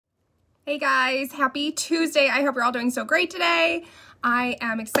Hey guys, happy Tuesday. I hope you're all doing so great today. I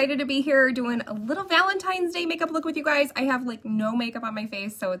am excited to be here doing a little Valentine's Day makeup look with you guys. I have like no makeup on my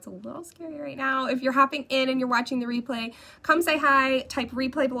face, so it's a little scary right now. If you're hopping in and you're watching the replay, come say hi, type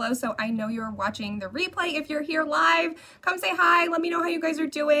replay below so I know you're watching the replay. If you're here live, come say hi, let me know how you guys are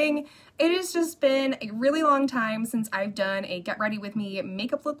doing. It has just been a really long time since I've done a Get Ready With Me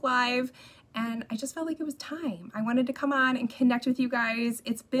makeup look live, and I just felt like it was time. I wanted to come on and connect with you guys.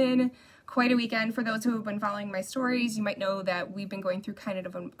 It's been quite a weekend. For those who have been following my stories, you might know that we've been going through kind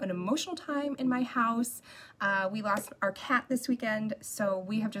of an emotional time in my house. We lost our cat this weekend, so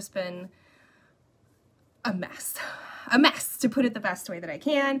we have just been a mess to put it the best way that I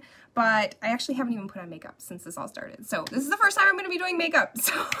can. But I actually haven't even put on makeup since this all started. So this is the first time I'm going to be doing makeup.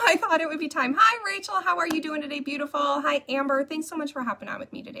 So I thought it would be time. Hi, Rachel. How are you doing today? Beautiful. Hi, Amber. Thanks so much for hopping on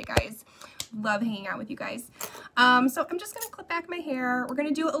with me today, guys. Love hanging out with you guys. So I'm just going to clip back my hair. We're going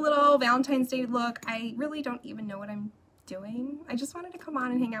to do a little Valentine's Day look. I really don't even know what I'm doing. I just wanted to come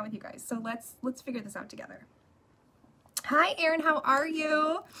on and hang out with you guys. So let's figure this out together. Hi, Erin. How are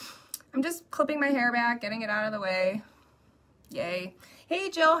you? I'm just clipping my hair back, getting it out of the way. Yay. Hey,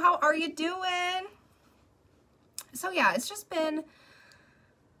 Jill, how are you doing? So yeah, it's just been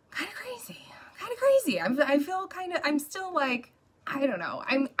kind of crazy. I feel kind of, I'm still like, I don't know.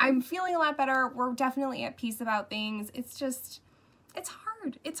 I'm feeling a lot better. We're definitely at peace about things. It's just, it's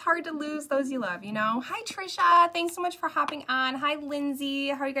hard. It's hard to lose those you love, you know? Hi, Trisha. Thanks so much for hopping on. Hi, Lindsay.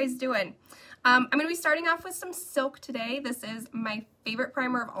 How are you guys doing? I'm going to be starting off with some Silk today. This is my favorite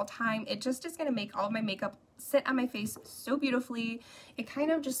primer of all time. It just is going to make all of my makeup sit on my face so beautifully. It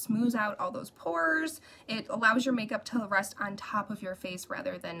kind of just smooths out all those pores. It allows your makeup to rest on top of your face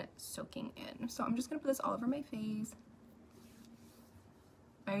rather than soaking in. So I'm just going to put this all over my face.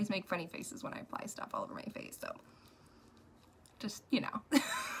 I always make funny faces when I apply stuff all over my face, so just, you know,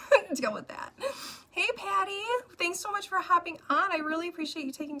 deal with that. Hey, Patty. Thanks so much for hopping on. I really appreciate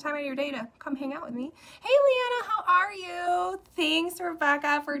you taking time out of your day to come hang out with me. Hey, Leanna, how are you? Thanks,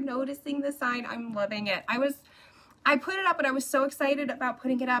 Rebecca, for noticing the sign. I'm loving it. I put it up, and I was so excited about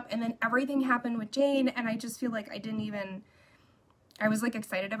putting it up, and then everything happened with Jane, and I just feel like I was like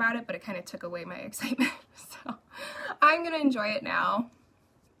excited about it, but it kind of took away my excitement. So I'm going to enjoy it now.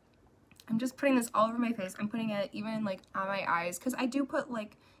 I'm just putting this all over my face. I'm putting it even like on my eyes because I do put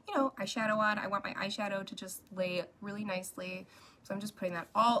like, you know, eyeshadow on. I want my eyeshadow to just lay really nicely. So I'm just putting that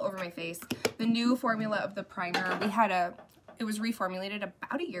all over my face. The new formula of the primer, it was reformulated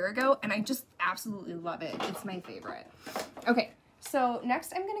about a year ago, and I just absolutely love it. It's my favorite. Okay, so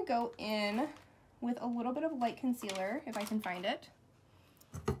next I'm gonna go in with a little bit of light concealer, if I can find it.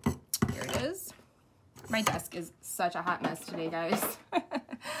 Here it is. My desk is such a hot mess today, guys.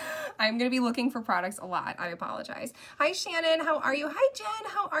 I'm going to be looking for products a lot. I apologize. Hi, Shannon. How are you? Hi,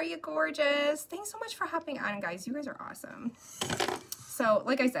 Jen. How are you? Gorgeous. Thanks so much for hopping on, guys. You guys are awesome. So,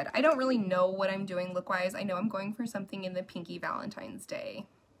 like I said, I don't really know what I'm doing look-wise. I know I'm going for something in the pinky Valentine's Day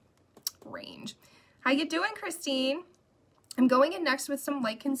range. How you doing, Christine? I'm going in next with some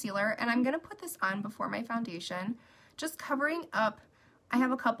light concealer, and I'm going to put this on before my foundation, just covering up. I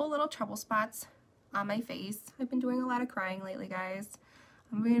have a couple little trouble spots on my face. I've been doing a lot of crying lately, guys.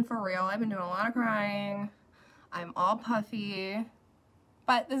 I'm being for real. I've been doing a lot of crying. I'm all puffy,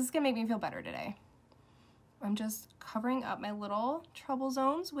 but this is gonna make me feel better today. I'm just covering up my little trouble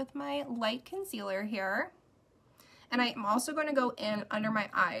zones with my light concealer here. And I'm also gonna go in under my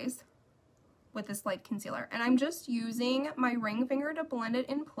eyes with this light concealer. And I'm just using my ring finger to blend it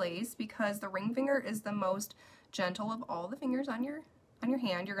in place because the ring finger is the most gentle of all the fingers on your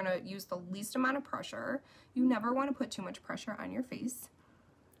hand. You're gonna use the least amount of pressure. You never wanna put too much pressure on your face.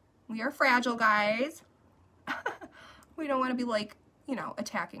 We are fragile, guys. We don't wanna be like, you know,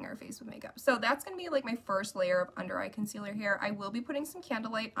 attacking our face with makeup. So that's gonna be like my first layer of under eye concealer here. I will be putting some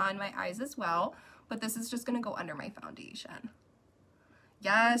Candlelight on my eyes as well, but this is just gonna go under my foundation.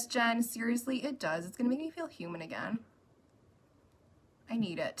 Yes, Jen, seriously, it does. It's gonna make me feel human again. I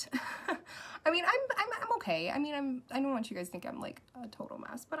need it. I mean, I'm okay. I mean, I don't want you guys to think I'm like a total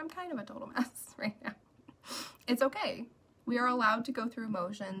mess, but I'm kind of a total mess right now. It's okay. We are allowed to go through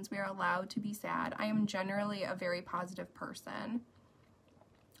emotions. We are allowed to be sad. I am generally a very positive person.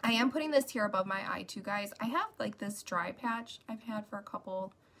 I am putting this here above my eye too, guys. I have like this dry patch I've had for a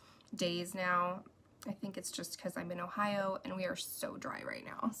couple days now. I think it's just because I'm in Ohio and we are so dry right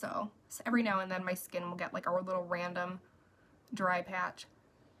now. So every now and then my skin will get like a little random dry patch.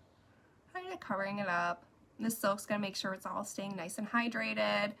 I'm just covering it up. This Silk's gonna make sure it's all staying nice and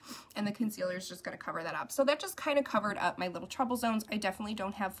hydrated, and the concealer is just gonna cover that up. So that just kind of covered up my little trouble zones. I definitely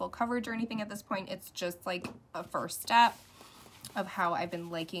don't have full coverage or anything at this point. It's just like a first step. of how I've been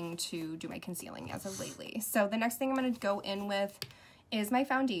liking to do my concealing as of lately. So the next thing I'm going to go in with is my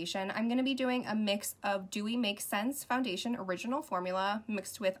foundation. I'm going to be doing a mix of Dewy MakeSense foundation original formula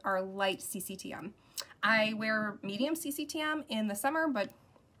mixed with our light CCTM. I wear medium CCTM in the summer, but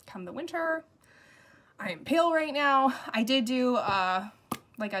come the winter, I am pale right now. I did do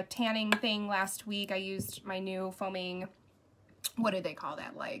like a tanning thing last week. I used my new foaming, what do they call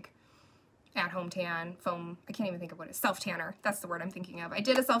that, like at-home tan foam, I can't even think of what it is, self-tanner, that's the word I'm thinking of. I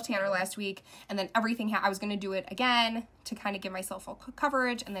did a self-tanner last week, and then everything, I was going to do it again to kind of give myself full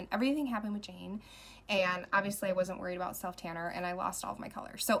coverage, and then everything happened with Jane, and obviously I wasn't worried about self-tanner, and I lost all of my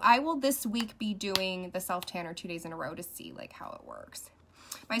color. So I will this week be doing the self-tanner 2 days in a row to see like how it works.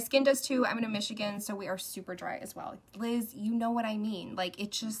 My skin does too. I'm in Michigan, so we are super dry as well. Liz, you know what I mean. Like,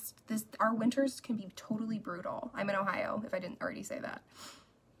 it just, our winters can be totally brutal. I'm in Ohio, if I didn't already say that.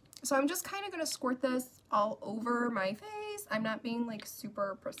 So I'm just kind of going to squirt this all over my face. I'm not being like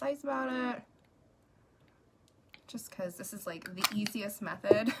super precise about it. Just because this is like the easiest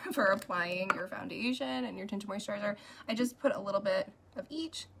method for applying your foundation and your tinted moisturizer. I just put a little bit of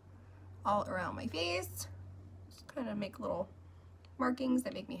each all around my face. Just kind of make little markings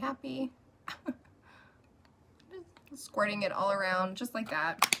that make me happy. Just squirting it all around just like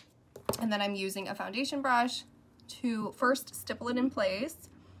that. And then I'm using a foundation brush to first stipple it in place.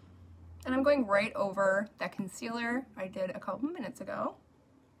 And I'm going right over that concealer I did a couple minutes ago.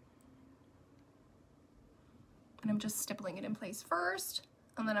 And I'm just stippling it in place first,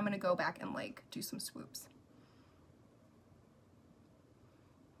 and then I'm going to go back and like do some swoops.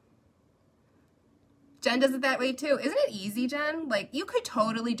 Jen does it that way too. Isn't it easy, Jen? Like, you could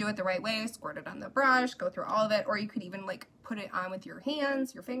totally do it the right way, squirt it on the brush, go through all of it, or you could even like put it on with your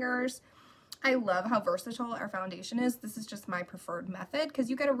hands, your fingers. I love how versatile our foundation is. This is just my preferred method because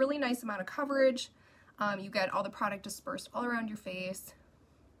you get a really nice amount of coverage. You get all the product dispersed all around your face.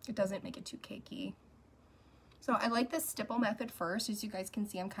 It doesn't make it too cakey. So I like this stipple method first. As you guys can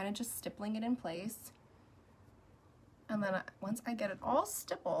see, I'm kind of just stippling it in place. And then once I get it all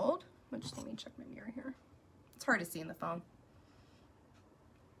stippled, let me check my mirror here. It's hard to see in the phone.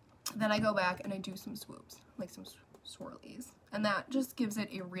 Then I go back and I do some swoops, like some swirlies. And that just gives it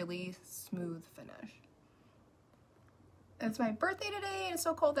a really smooth finish. It's my birthday today, and it's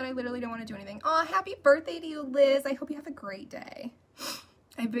so cold that I literally don't want to do anything. Aw, happy birthday to you, Liz. I hope you have a great day.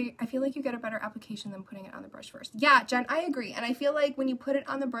 I feel like you get a better application than putting it on the brush first. Yeah, Jen, I agree. And I feel like when you put it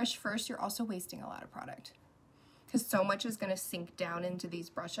on the brush first, you're also wasting a lot of product. Because so much is going to sink down into these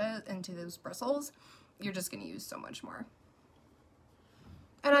brushes, into those bristles. You're just going to use so much more.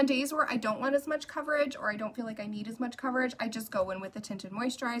 And on days where I don't want as much coverage, or I don't feel like I need as much coverage, I just go in with the tinted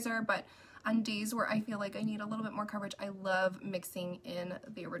moisturizer. But on days where I feel like I need a little bit more coverage, I love mixing in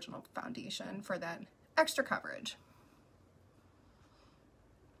the original foundation for that extra coverage.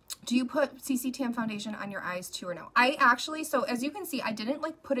 Do you put CCTM foundation on your eyes too or no? I actually, so as you can see, I didn't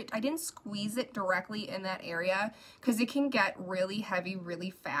like put it, I didn't squeeze it directly in that area because it can get really heavy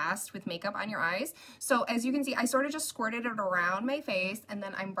really fast with makeup on your eyes. So as you can see, I sort of just squirted it around my face and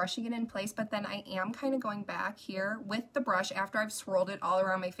then I'm brushing it in place, but then I am kind of going back here with the brush after I've swirled it all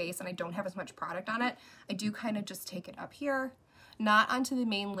around my face and I don't have as much product on it. I do kind of just take it up here, not onto the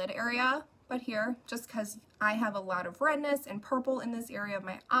main lid area, but here, just because I have a lot of redness and purple in this area of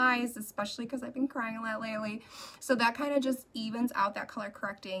my eyes, especially because I've been crying a lot lately. So that kind of just evens out that color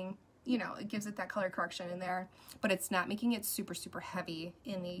correcting, you know, it gives it that color correction in there, but it's not making it super, super heavy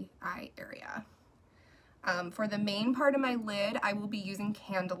in the eye area. For the main part of my lid, I will be using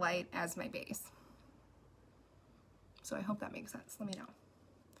Candlelight as my base. So I hope that makes sense. Let me know.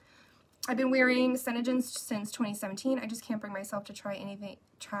 I've been wearing SeneGence since 2017. I just can't bring myself to try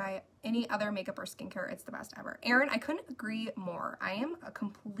any other makeup or skincare. It's the best ever. Erin, I couldn't agree more. I am a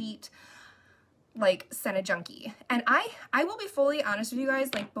complete like Sene junkie. And I will be fully honest with you guys,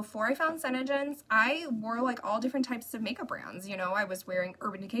 like before I found SeneGence, I wore like all different types of makeup brands. You know, I was wearing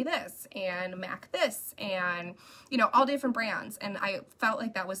Urban Decay this and MAC this and, you know, all different brands. And I felt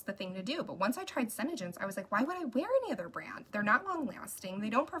like that was the thing to do. But once I tried SeneGence, I was like, why would I wear any other brand? They're not long lasting. They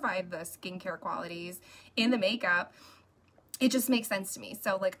don't provide the skincare qualities in the makeup. It just makes sense to me.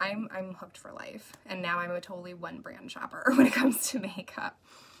 So like I'm hooked for life. And now I'm a totally one brand shopper when it comes to makeup.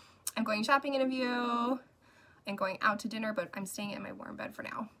 I'm going shopping in a few and going out to dinner, but I'm staying in my warm bed for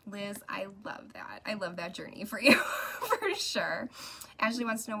now. Liz, I love that. I love that journey for you, for sure. Ashley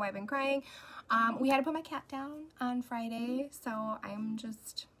wants to know why I've been crying. We had to put my cat down on Friday, so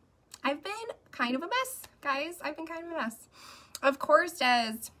I've been kind of a mess, guys. I've been kind of a mess. Of course,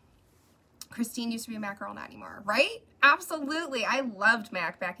 as Christine used to be a MAC girl, not anymore, right? Absolutely. I loved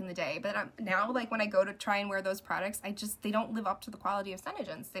MAC back in the day, but now, like, when I go to try and wear those products, they don't live up to the quality of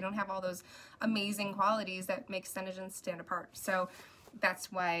SeneGence. They don't have all those amazing qualities that make SeneGence stand apart. So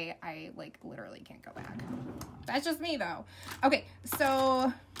that's why I, like, literally can't go back. That's just me, though. Okay,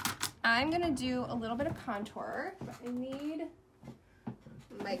 so I'm going to do a little bit of contour. I need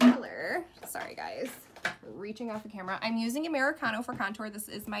my color. Sorry, guys. Reaching off the camera. I'm using Americano for contour. This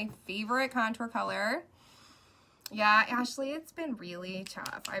is my favorite contour color. Yeah, Ashley, it's been really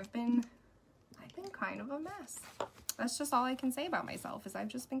tough. I've been kind of a mess. That's just all I can say about myself, is I've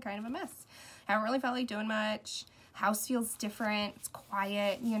just been kind of a mess. I haven't really felt like doing much. House feels different. It's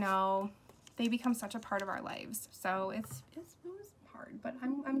quiet, you know. They become such a part of our lives. So it was hard, but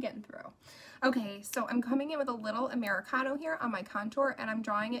I'm getting through. Okay, so I'm coming in with a little Americano here on my contour, and I'm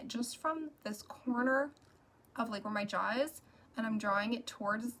drawing it just from this corner of, like, where my jaw is, and I'm drawing it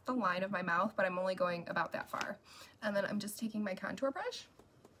towards the line of my mouth, but I'm only going about that far. And then I'm just taking my contour brush,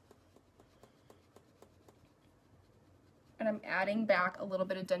 and I'm adding back a little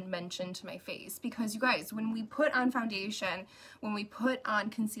bit of dimension to my face, because you guys, when we put on foundation, when we put on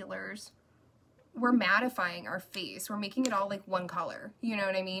concealers, we're mattifying our face. We're making it all like one color. You know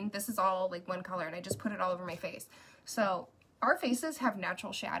what I mean? This is all like one color, and I just put it all over my face. So our faces have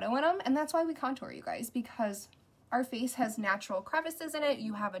natural shadow in them, and that's why we contour, you guys, because our face has natural crevices in it.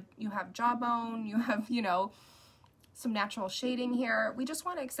 You have jawbone, you have, you know, some natural shading here. We just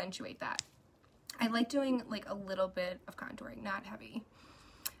want to accentuate that. I like doing like a little bit of contouring, not heavy.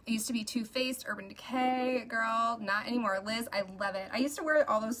 I used to be Too Faced, Urban Decay girl, not anymore. Liz, I love it. I used to wear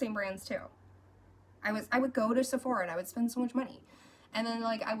all those same brands too. I would go to Sephora and I would spend so much money. And then,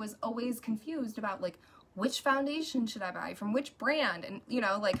 like, I was always confused about, like, which foundation should I buy from which brand, and, you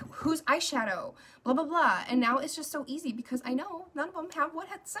know, like, whose eyeshadow, blah, blah, blah. And now it's just so easy because I know none of them have what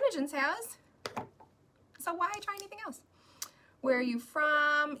SeneGence has. So why try anything else? Where are you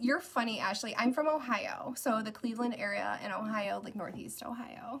from? You're funny, Ashley. I'm from Ohio. So the Cleveland area in Ohio, like Northeast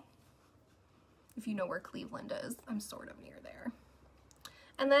Ohio. If you know where Cleveland is, I'm sort of near there.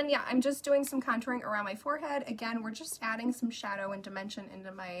 And then, yeah, I'm just doing some contouring around my forehead. Again, we're just adding some shadow and dimension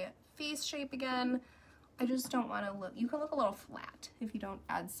into my face shape again. I just don't want to look, you can look a little flat if you don't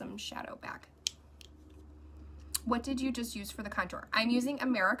add some shadow back. What did you just use for the contour? I'm using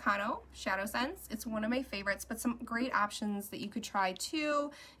Americano ShadowSense. It's one of my favorites, but some great options that you could try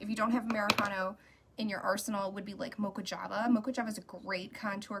too if you don't have Americano in your arsenal would be like Mocha Java. Mocha Java is a great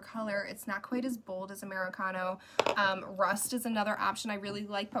contour color. It's not quite as bold as Americano. Rust is another option I really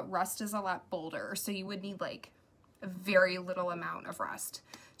like, but Rust is a lot bolder, so you would need like a very little amount of Rust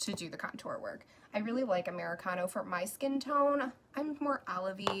to do the contour work. I really like Americano for my skin tone. I'm more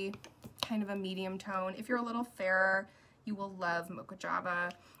olivey, kind of a medium tone. If you're a little fairer, you will love Mocha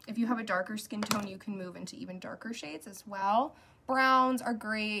Java. If you have a darker skin tone, you can move into even darker shades as well. Browns are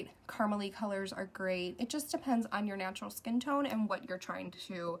great, caramely colors are great. It just depends on your natural skin tone and what you're trying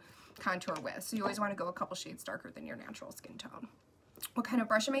to contour with. So you always want to go a couple shades darker than your natural skin tone. What kind of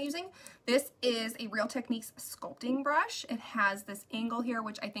brush am I using? This is a Real Techniques sculpting brush. It has this angle here,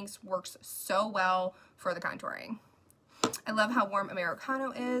 which I think works so well for the contouring. I love how warm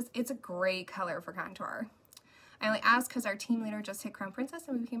Americano is. It's a great color for contour. I only asked because our team leader just hit Crown Princess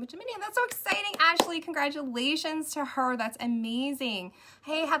and we became a Dominion. That's so exciting, Ashley. Congratulations to her. That's amazing.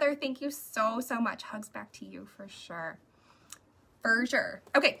 Hey, Heather, thank you so, so much. Hugs back to you for sure. For sure.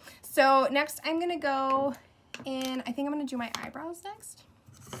 Okay, so next I'm going to go in, I think I'm going to do my eyebrows next.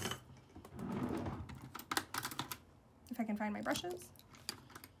 If I can find my brushes.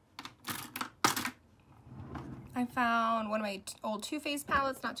 I found one of my old Too Faced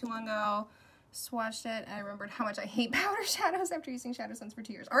palettes not too long ago. Swatched it, and I remembered how much I hate powder shadows after using ShadowSense for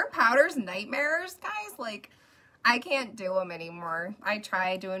 2 years. Aren't powders nightmares, guys? Like, I can't do them anymore. I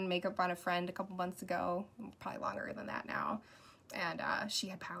tried doing makeup on a friend a couple months ago, probably longer than that now, and she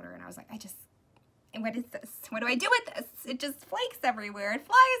had powder, and I was like, what is this? What do I do with this? It just flakes everywhere. It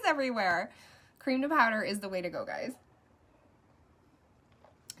flies everywhere. Cream to powder is the way to go, guys.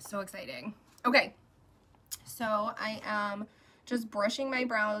 So exciting. Okay, so I am just brushing my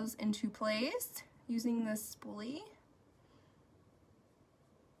brows into place using this spoolie.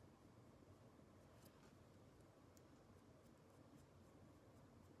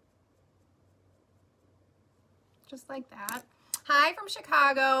 Just like that. Hi from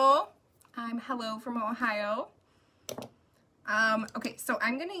Chicago. I'm hello from Ohio. Okay, so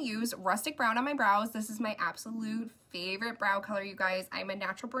I'm gonna use Rustic Brown on my brows. This is my absolute favorite brow color, you guys. I'm a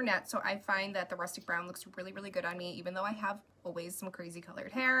natural brunette, so I find that the Rustic Brown looks really, really good on me, even though I have always some crazy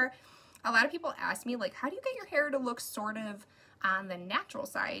colored hair. A lot of people ask me, like, how do you get your hair to look sort of on the natural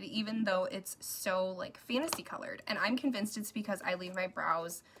side, even though it's so like fantasy colored? And I'm convinced it's because I leave my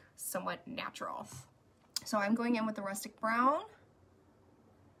brows somewhat natural. So I'm going in with the rustic brown,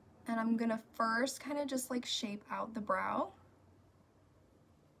 and I'm gonna first kind of just like shape out the brow,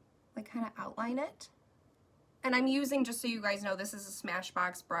 like kind of outline it. And I'm using, just so you guys know, this is a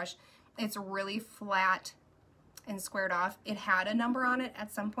Smashbox brush. It's really flat and squared off. It had a number on it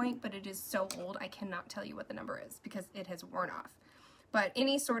at some point, but it is so old I cannot tell you what the number is because it has worn off. But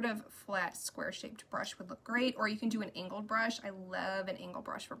any sort of flat square shaped brush would look great, or you can do an angled brush. I love an angle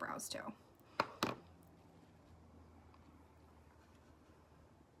brush for brows too.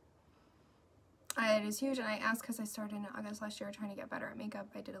 It is huge, and I asked because I started in August last year trying to get better at makeup.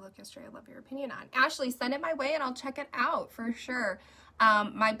 I did a look yesterday. I love your opinion on. Ashley, send it my way and I'll check it out for sure.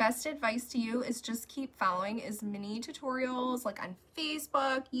 My best advice to you is just keep following as many tutorials like on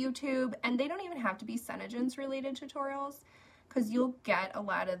Facebook, YouTube, and they don't even have to be SeneGence related tutorials, because you'll get a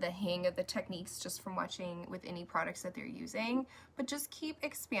lot of the hang of the techniques just from watching with any products that they're using. But just keep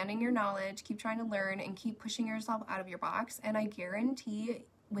expanding your knowledge, keep trying to learn, and keep pushing yourself out of your box, and I guarantee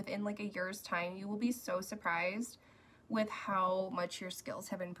within like a year's time, you will be so surprised with how much your skills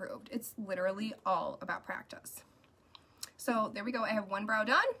have improved. It's literally all about practice. So there we go. I have one brow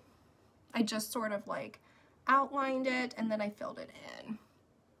done. I just sort of like outlined it and then I filled it in.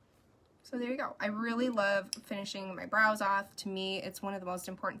 So there you go. I really love finishing my brows off. To me, it's one of the most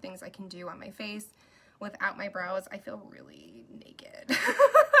important things I can do on my face. Without my brows, I feel really naked.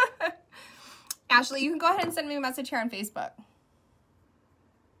 Ashley, you can go ahead and send me a message here on Facebook.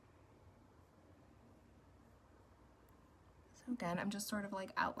 Again, I'm just sort of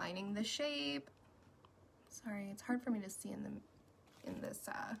like outlining the shape. Sorry, it's hard for me to see in this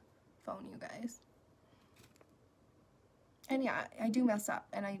phone, you guys. And yeah, I do mess up,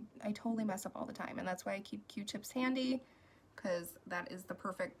 and I totally mess up all the time, and that's why I keep Q-tips handy, because that is the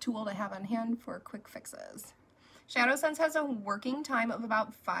perfect tool to have on hand for quick fixes. ShadowSense has a working time of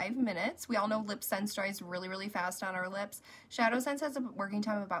about 5 minutes. We all know LipSense dries really, really fast on our lips. ShadowSense has a working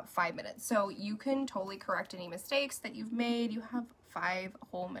time of about 5 minutes. So you can totally correct any mistakes that you've made. You have 5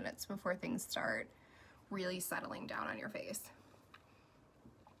 whole minutes before things start really settling down on your face.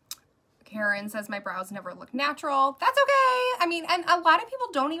 Karen says my brows never look natural. That's okay. I mean, and a lot of people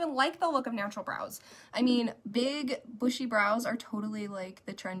don't even like the look of natural brows. I mean, big bushy brows are totally like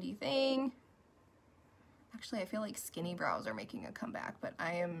the trendy thing. Actually, I feel like skinny brows are making a comeback, but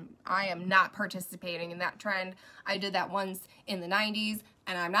I am not participating in that trend. I did that once in the 90s,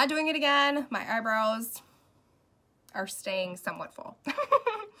 and I'm not doing it again. My eyebrows are staying somewhat full.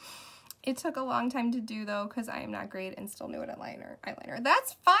 It took a long time to do, though, because I am not great and still new at eyeliner.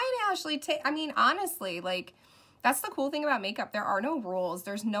 That's fine, Ashley. I mean, honestly, like, that's the cool thing about makeup. There are no rules.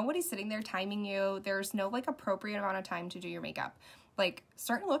 There's nobody sitting there timing you. There's no, like, appropriate amount of time to do your makeup. Like,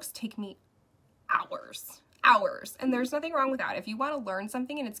 certain looks take me hours, and there's nothing wrong with that. If you want to learn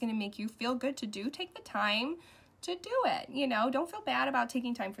something and it's going to make you feel good to do, take the time to do it. You know, don't feel bad about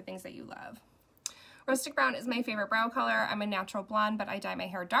taking time for things that you love. Rustic brown is my favorite brow color. I'm a natural blonde, but I dye my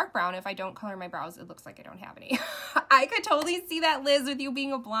hair dark brown. If I don't color my brows, it looks like I don't have any. I could totally see that, Liz, with you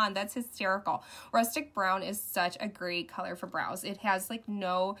being a blonde. That's hysterical. Rustic brown is such a great color for brows. It has like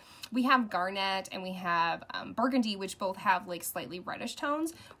we have garnet and we have burgundy, which both have like slightly reddish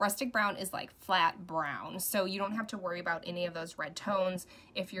tones. Rustic brown is like flat brown, so you don't have to worry about any of those red tones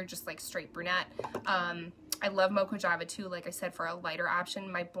if you're just like straight brunette. I love Mocha Java too, like I said, for a lighter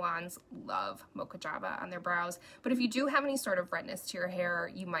option. My blondes love Mocha Java on their brows. But if you do have any sort of redness to your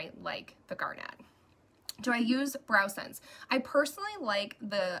hair, you might like the garnet. Do I use BlushSense? I personally like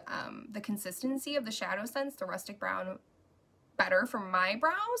the consistency of the ShadowSense, the rustic brown, better for my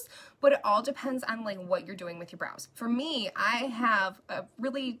brows, but it all depends on like what you're doing with your brows. For me, I have a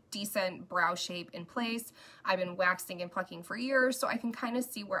really decent brow shape in place. I've been waxing and plucking for years, so I can kind of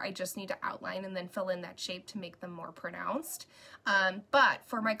see where I just need to outline and then fill in that shape to make them more pronounced. But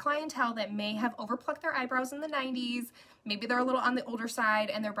for my clientele that may have overplucked their eyebrows in the 90s, maybe they're a little on the older side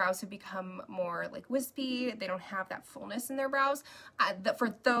and their brows have become more like wispy, they don't have that fullness in their brows,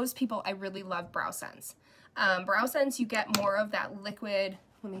 for those people, I really love BlushSense. BlushSense, you get more of that liquid.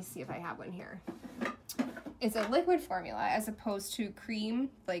 Let me see if I have one here. It's a liquid formula as opposed to cream.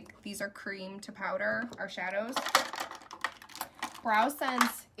 Like these are cream to powder, our shadows.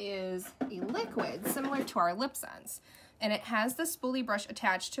 BlushSense is a liquid similar to our LipSense, and it has the spoolie brush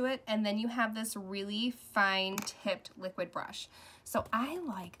attached to it, and then you have this really fine tipped liquid brush. So I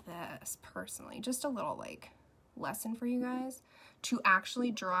like this personally, just a little like lesson for you guys, to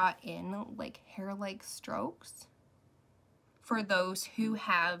actually draw in like hair-like strokes for those who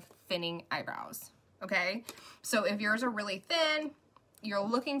have thinning eyebrows, okay? So if yours are really thin, you're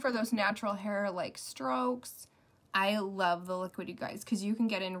looking for those natural hair-like strokes, I love the liquid, you guys, because you can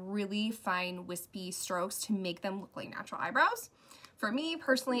get in really fine, wispy strokes to make them look like natural eyebrows. For me,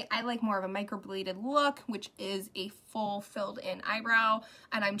 personally, I like more of a microbladed look, which is a full filled-in eyebrow,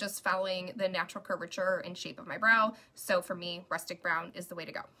 and I'm just following the natural curvature and shape of my brow. So for me, rustic brown is the way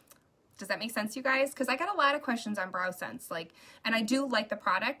to go. Does that make sense, you guys? Because I got a lot of questions on BlushSense, like, and I do like the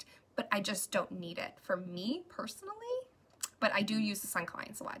product, but I just don't need it for me personally. But I do use the sun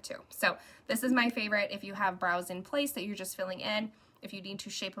clients a lot too. So this is my favorite if you have brows in place that you're just filling in. If you need to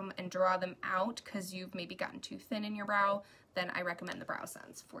shape them and draw them out because you've maybe gotten too thin in your brow, then I recommend the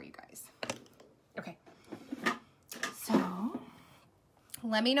BlushSense for you guys. Okay, so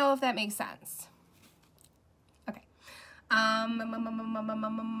let me know if that makes sense. Okay, I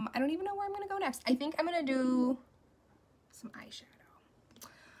don't even know where I'm gonna go next. I think I'm gonna do some eyeshadow.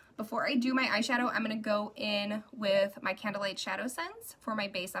 Before I do my eyeshadow, I'm going to go in with my Candlelight ShadowSense for my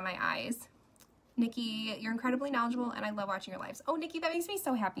base on my eyes. Nikki, you're incredibly knowledgeable and I love watching your lives. Oh, Nikki, that makes me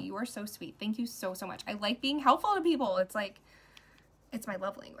so happy. You are so sweet. Thank you so, so much. I like being helpful to people. It's like, it's my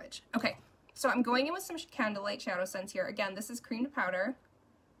love language. Okay, so I'm going in with some Candlelight ShadowSense here. Again, this is cream to powder.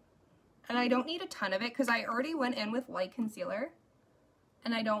 And I don't need a ton of it because I already went in with light concealer.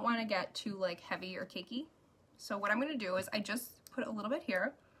 And I don't want to get too like heavy or cakey. So what I'm going to do is I just put a little bit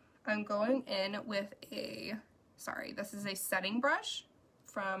here. I'm going in with a, this is a setting brush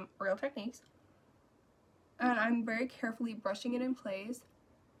from Real Techniques. And I'm very carefully brushing it in place.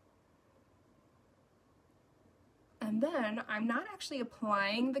 And then I'm not actually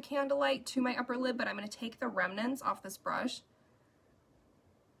applying the Candlelight to my upper lid, but I'm going to take the remnants off this brush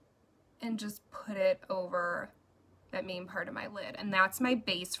and just put it over that main part of my lid. And that's my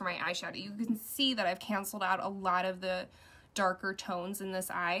base for my eyeshadow. You can see that I've canceled out a lot of the darker tones in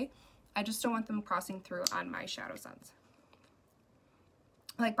this eye. I just don't want them crossing through on my ShadowSense.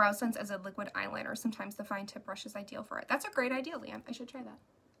 I like BlushSense as a liquid eyeliner. Sometimes the fine tip brush is ideal for it. That's a great idea, Leanne. I should try that.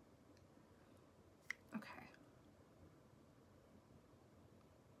 Okay.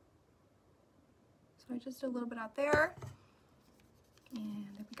 So I just did a little bit out there. And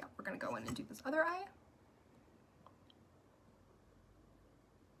there we go. We're going to go in and do this other eye.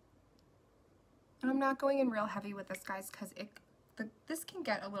 And I'm not going in real heavy with this, guys, because this can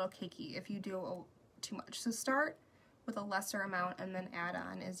get a little cakey if you do too much. So start with a lesser amount and then add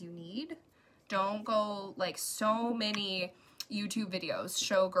on as you need. Don't go like so many YouTube videos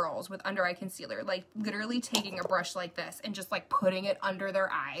show girls with under eye concealer, like literally taking a brush like this and just like putting it under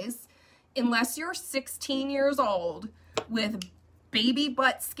their eyes. Unless you're 16 years old with baby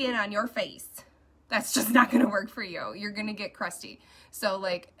butt skin on your face, that's just not going to work for you. You're going to get crusty. So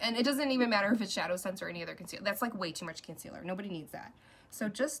like, and it doesn't even matter if it's ShadowSense or any other concealer. That's like way too much concealer. Nobody needs that. So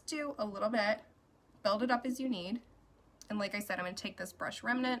just do a little bit, build it up as you need. And like I said, I'm going to take this brush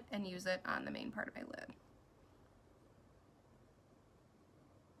remnant and use it on the main part of my lid.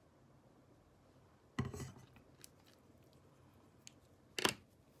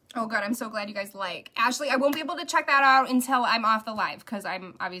 Oh God, I'm so glad you guys like. Ashley, I won't be able to check that out until I'm off the live because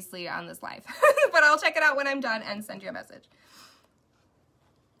I'm obviously on this live. But I'll check it out when I'm done and send you a message.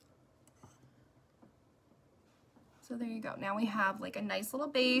 So there you go. Now we have like a nice little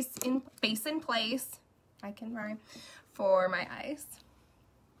base in place. I can rhyme for my eyes.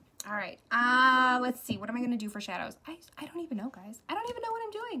 All right. Let's see. What am I going to do for shadows? I don't even know, guys. I don't even know what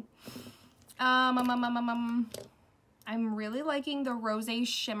I'm doing. I'm really liking the Rosé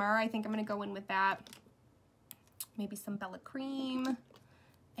Shimmer. I think I'm going to go in with that. Maybe some Bella Cream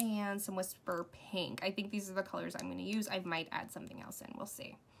and some Whisper Pink. I think these are the colors I'm going to use. I might add something else in. We'll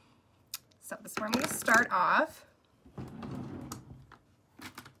see. So this is where I'm going to start off. Let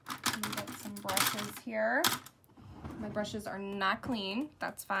me get some brushes here. My brushes are not clean.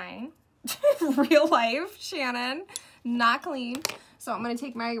 That's fine. Real life, Shannon. Not clean. So I'm going to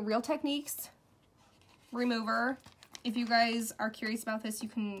take my Real Techniques remover. If you guys are curious about this, you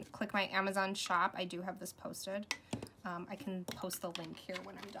can click my Amazon shop. I do have this posted. I can post the link here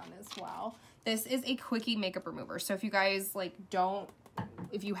when I'm done as well. This is a quickie makeup remover. So if you guys like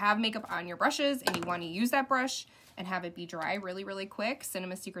if you have makeup on your brushes and you want to use that brush and have it be dry really, really quick,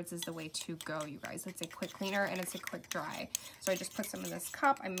 Cinema Secrets is the way to go, you guys. It's a quick cleaner and it's a quick dry. So I just put some in this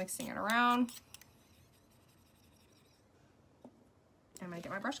cup. I'm mixing it around. I'm going to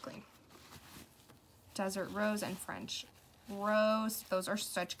get my brush clean. Desert Rose and French Rose. Those are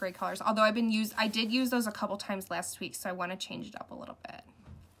such great colors. Although I did use those a couple times last week, so I want to change it up a little bit.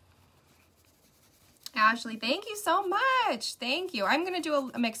 Ashley, thank you so much. Thank you. I'm going to do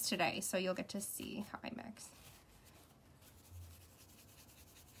a mix today, so you'll get to see how I mix.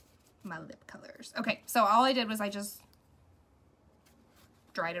 my lip colors. Okay, so all I did was I just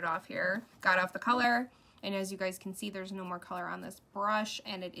dried it off here, got off the color, and as you guys can see, there's no more color on this brush,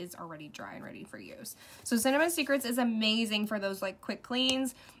 and it is already dry and ready for use. So Cinema Secrets is amazing for those like quick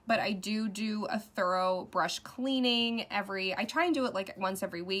cleans, but I do a thorough brush cleaning I try and do it like once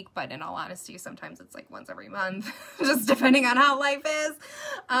every week, but in all honesty, sometimes it's like once every month, just depending on how life is.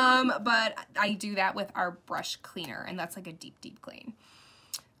 But I do that with our brush cleaner, and that's like a deep clean.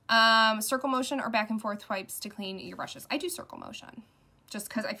 Circle motion or back and forth wipes to clean your brushes. I do circle motion, just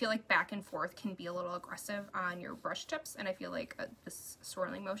because I feel like back and forth can be a little aggressive on your brush tips, and I feel like this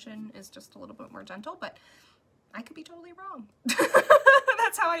swirling motion is just a little bit more gentle, but I could be totally wrong.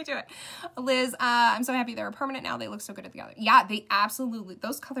 That's how I do it. Liz, I'm so happy they're permanent now. They look so good together. Yeah, they absolutely,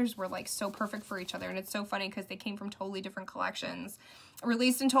 those colors were like so perfect for each other, and it's so funny because they came from totally different collections,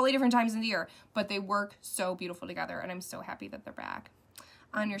 released in totally different times in the year, but they work so beautiful together, and I'm so happy that they're back.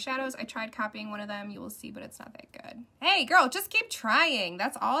 On your shadows, I tried copying one of them. You will see, but it's not that good. Hey, girl, just keep trying.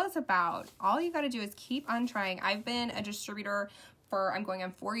 That's all it's about. All you got to do is keep on trying. I've been a distributor for, I'm going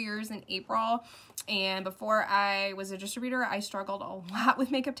on 4 years in April. And before I was a distributor, I struggled a lot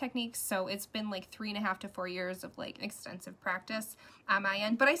with makeup techniques. So it's been like 3.5 to 4 years of like extensive practice on my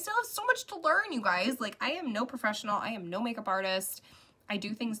end. But I still have so much to learn, you guys. Like, I am no professional. I am no makeup artist. I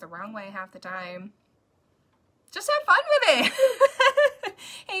do things the wrong way half the time. Just have fun with it.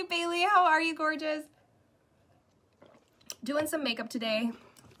 Hey, Bailey, how are you, gorgeous? Doing some makeup today.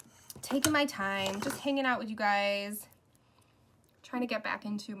 Taking my time, just hanging out with you guys. Trying to get back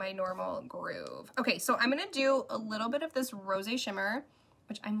into my normal groove. Okay, so I'm going to do a little bit of this Rosé Shimmer,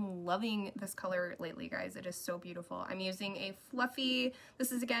 which I'm loving this color lately, guys. It is so beautiful. I'm using a fluffy,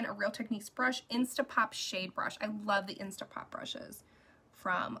 this is, again, a Real Techniques brush, Instapop shade brush. I love the Instapop brushes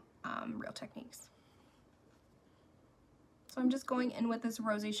from Real Techniques. So I'm just going in with this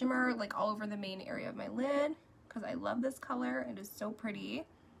Rosé Shimmer, like all over the main area of my lid, because I love this color. It is so pretty.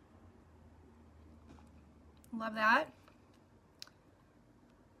 Love that.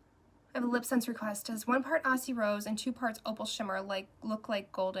 I have a LipSense request. Does 1 part Aussie Rose and 2 parts Opal Shimmer look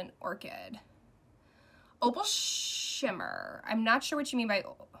like Golden Orchid? Opal Shimmer. I'm not sure what you mean by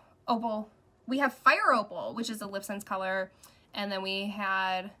Opal. We have Fire Opal, which is a LipSense color, and then we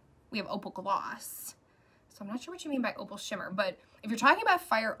have Opal Gloss. So I'm not sure what you mean by Opal Shimmer, but if you're talking about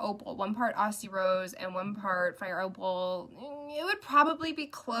Fire Opal, 1 part Aussie Rose and 1 part Fire Opal, it would probably be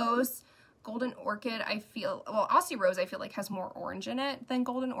close. Golden Orchid, I feel, well, Aussie Rose, I feel like has more orange in it than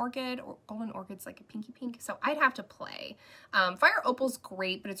Golden Orchid. Or Golden Orchid's like a pinky pink, so I'd have to play. Fire Opal's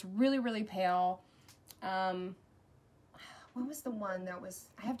great, but it's really, really pale. What was the one that was,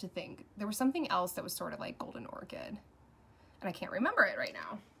 I have to think. There was something else that was sort of like Golden Orchid, and I can't remember it right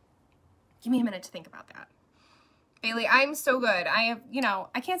now. Give me a minute to think about that. Bailey, I'm so good. I have, you know,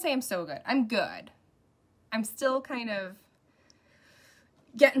 I can't say I'm so good. I'm good. I'm still kind of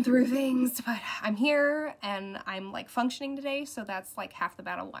getting through things, but I'm here and I'm like functioning today, so that's like half the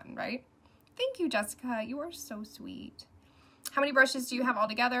battle won, right? Thank you, Jessica. You are so sweet. How many brushes do you have all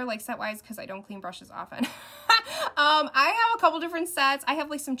together, like set-wise? Because I don't clean brushes often. I have a couple different sets. I have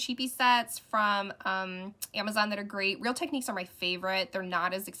like some cheapy sets from Amazon that are great. Real Techniques are my favorite. They're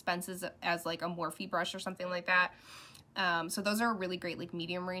not as expensive as like a Morphe brush or something like that. So those are really great, like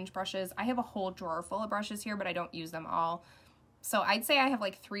medium range brushes. I have a whole drawer full of brushes here, but I don't use them all. So I'd say I have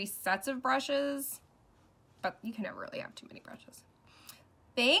like 3 sets of brushes, but you can never really have too many brushes.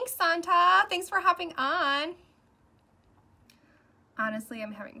 Thanks, Santa. Thanks for hopping on. Honestly,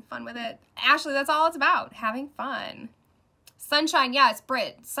 I'm having fun with it. Ashley, that's all it's about, having fun. Sunshine, yes,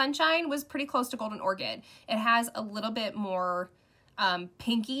 Britt. Sunshine was pretty close to Golden Orchid. It has a little bit more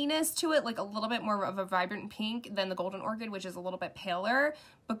pinkiness to it, like a little bit more of a vibrant pink than the Golden Orchid, which is a little bit paler,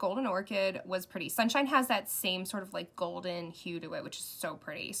 but Golden Orchid was pretty. Sunshine has that same sort of like golden hue to it, which is so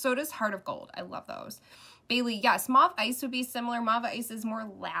pretty. So does Heart of Gold. I love those. Bailey, yes, Mauve Ice would be similar. Mauve Ice is more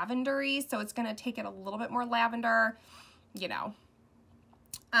lavendery, so it's going to take it a little bit more lavender, you know.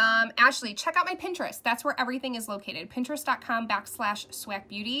 Ashley, check out my Pinterest. That's where everything is located.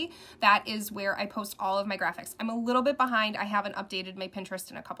 Pinterest.com/swagbeauty. That is where I post all of my graphics. I'm a little bit behind. I haven't updated my Pinterest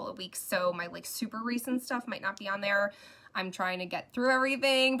in a couple of weeks, so my like super recent stuff might not be on there. I'm trying to get through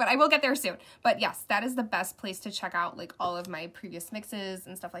everything, but I will get there soon. But yes, that is the best place to check out like all of my previous mixes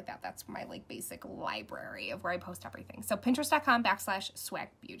and stuff like that. That's my like basic library of where I post everything. So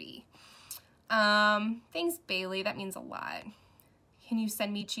Pinterest.com/swagbeauty. Thanks, Bailey. That means a lot. Can you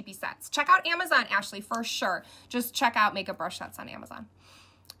send me cheapy sets? Check out Amazon, Ashley, for sure. Just check out makeup brush sets on Amazon.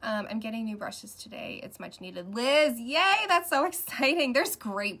 I'm getting new brushes today. It's much needed. Liz, yay, that's so exciting. There's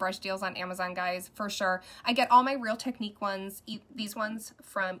great brush deals on Amazon, guys, for sure. I get all my Real Technique ones, these ones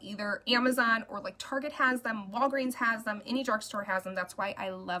from either Amazon or like Target has them, Walgreens has them, any drugstore has them. That's why I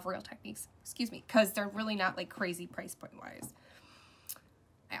love Real Techniques, excuse me, because they're really not like crazy price point wise.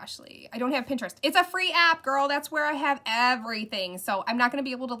 Ashley, I don't have Pinterest. It's a free app, girl. That's where I have everything. So I'm not going to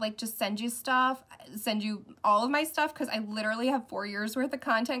be able to like just send you stuff, send you all of my stuff, because I literally have 4 years worth of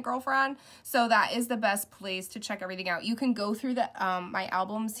content, girlfriend. So that is the best place to check everything out. You can go through the my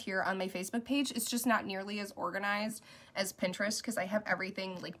albums here on my Facebook page. It's just not nearly as organized as Pinterest because I have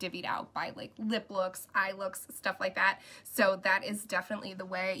everything like divvied out by like lip looks, eye looks, stuff like that. So that is definitely the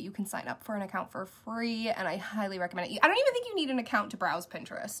way you can sign up for an account for free, and I highly recommend it. I don't even think you need an account to browse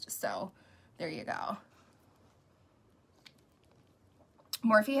Pinterest, so there you go.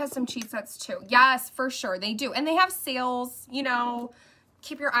 Morphe has some cheat sets too. Yes, for sure, they do. And they have sales, you know,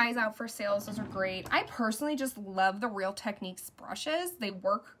 keep your eyes out for sales. Those are great. I personally just love the Real Techniques brushes. They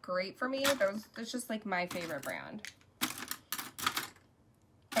work great for me. That's just like my favorite brand.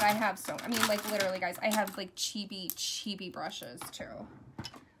 But I have I mean, like literally, guys, I have like chibi brushes too.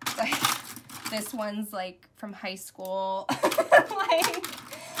 Like this one's like from high school. Like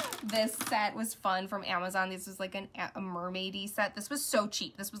this set was fun from Amazon. This was like a mermaidy set. This was so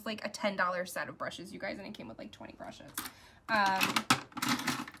cheap. This was like a $10 set of brushes, you guys, and it came with like 20 brushes.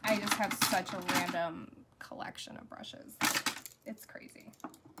 I just have such a random collection of brushes. It's crazy.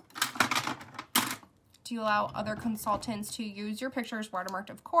 Do you allow other consultants to use your pictures watermarked?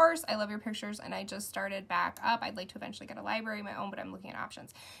 Of course. I love your pictures and I just started back up. I'd like to eventually get a library of my own, but I'm looking at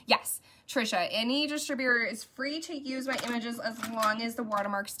options. Yes, Trisha, any distributor is free to use my images as long as the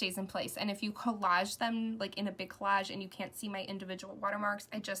watermark stays in place. And if you collage them like in a big collage and you can't see my individual watermarks,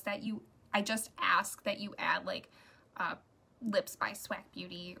 I just ask that you add like Lips by Swag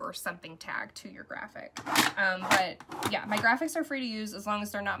Beauty or something tag to your graphic. But yeah, my graphics are free to use as long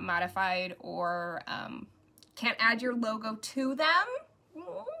as they're not modified or can't add your logo to them.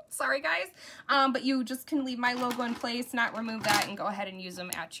 Sorry, guys. But you just can leave my logo in place, not remove that, and go ahead and use them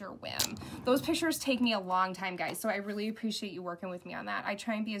at your whim. Those pictures take me a long time, guys, so I really appreciate you working with me on that. I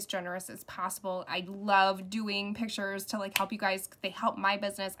try and be as generous as possible. I love doing pictures to like help you guys. They help my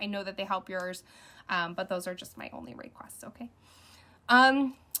business. I know that they help yours. But those are just my only requests, okay?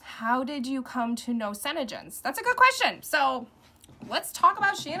 How did you come to know SeneGence? That's a good question. So let's talk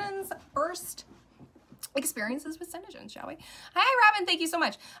about Shannon's first experiences with SeneGence, shall we? Hi, Robin. Thank you so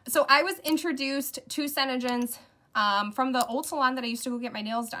much. So I was introduced to SeneGence from the old salon that I used to go get my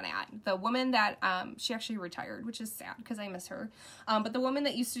nails done at. The woman that, she actually retired, which is sad because I miss her. But the woman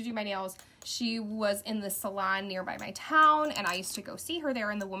that used to do my nails, she was in the salon nearby my town, and I used to go see her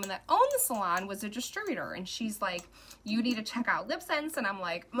there, and the woman that owned the salon was a distributor, and she's like, you need to check out LipSense, and I'm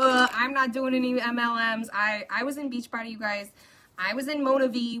like, I'm not doing any MLMs. I was in Beachbody, you guys. I was in Mona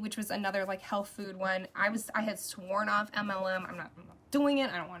V, which was another like health food one. I had sworn off MLM. I'm not doing it.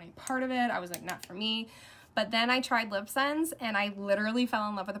 I don't want any part of it. I was like, not for me. But then I tried LipSense and I literally fell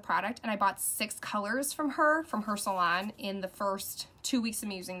in love with the product, and I bought 6 colors from her salon in the first 2 weeks of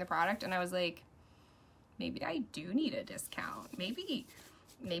me using the product, and I was like, maybe I do need a discount. Maybe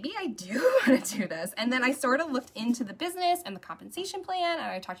I do want to do this. And then I sort of looked into the business and the compensation plan, and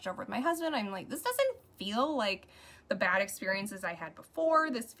I talked it over with my husband. I'm like, this doesn't feel like the bad experiences I had before.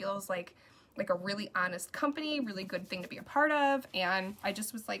 This feels like a really honest company, really good thing to be a part of. And I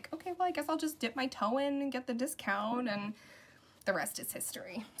just was like, okay, well, I guess I'll just dip my toe in and get the discount, and the rest is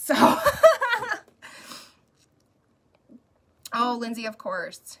history. So, oh, Lindsay, of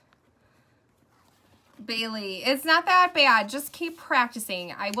course. Bailey, it's not that bad. Just keep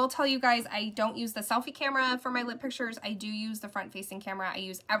practicing. I will tell you guys, I don't use the selfie camera for my lip pictures. I do use the front-facing camera. I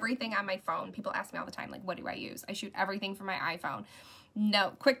use everything on my phone. People ask me all the time, like, what do I use? I shoot everything from my iPhone.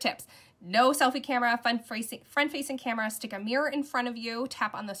 No, quick tips. No selfie camera, front-facing camera. Stick a mirror in front of you,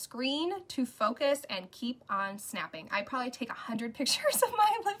 tap on the screen to focus, and keep on snapping. I probably take 100 pictures of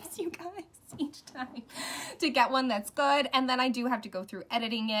my lips, you guys, each time to get one that's good. And then I do have to go through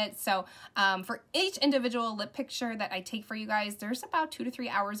editing it. So for each individual lip picture that I take for you guys, there's about 2 to 3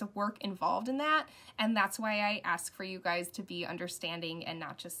 hours of work involved in that. And that's why I ask for you guys to be understanding and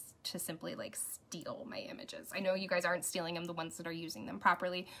not just to simply like steal my images. I know you guys aren't stealing them, the ones that are using them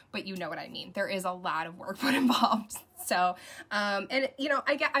properly, but you know what I mean. There is a lot of work put involved. So, and you know,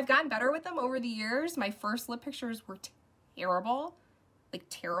 I've gotten better with them over the years. My first lip pictures were terrible, like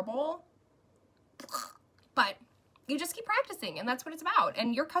terrible, but you just keep practicing, and that's what it's about.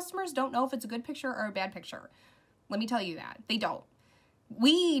 And your customers don't know if it's a good picture or a bad picture. Let me tell you that. They don't.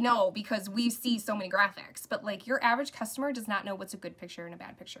 we know because we see so many graphics, but like your average customer does not know what's a good picture and a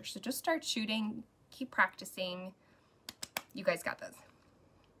bad picture. So just start shooting, keep practicing. You guys got this.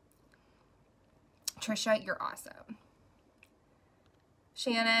 Trisha, you're awesome.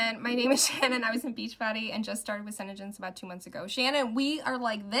 Shannon, my name is Shannon. I was in Beachbody and just started with SeneGence about 2 months ago. Shannon, we are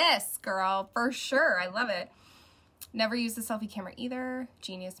like this, girl, for sure. I love it. Never used the selfie camera either.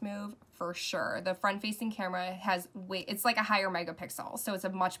 Genius move, for sure. The front-facing camera has it's like a higher megapixel, so it's a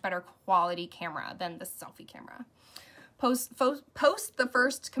much better quality camera than the selfie camera. Post the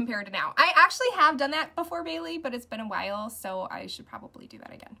first compared to now. I actually have done that before, Bailey, but it's been a while, so I should probably do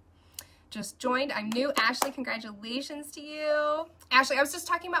that again. Just joined. I'm new. Ashley, congratulations to you. Ashley, I was just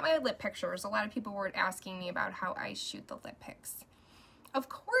talking about my lip pictures. A lot of people were asking me about how I shoot the lip pics. Of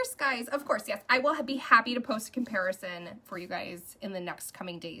course, guys. Of course, yes. I will be happy to post a comparison for you guys in the next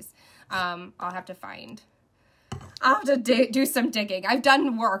coming days. I'll have to do some digging. I've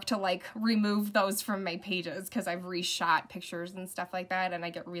done work to like remove those from my pages because I've reshot pictures and stuff like that. And I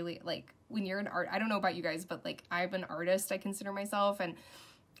get really like, when you're an art, I don't know about you guys, but like I'm an artist, I consider myself, and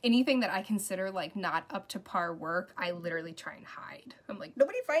anything that I consider like not up to par work, I literally try and hide. I'm like,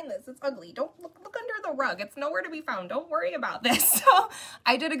 nobody find this. It's ugly. Don't look under the rug. It's nowhere to be found. Don't worry about this. So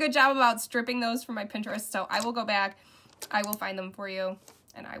I did a good job about stripping those from my Pinterest. So I will go back. I will find them for you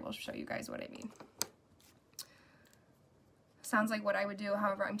and I will show you guys what I mean. Sounds like what I would do.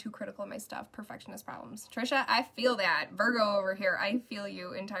 However, I'm too critical of my stuff. Perfectionist problems. Trisha, I feel that. Virgo over here. I feel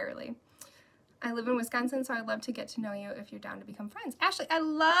you entirely. I live in Wisconsin, so I'd love to get to know you if you're down to become friends. Ashley, I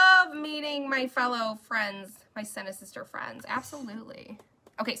love meeting my fellow friends, my Sister friends. Absolutely.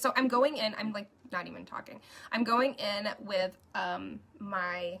 Okay, so I'm going in. I'm like not even talking. I'm going in with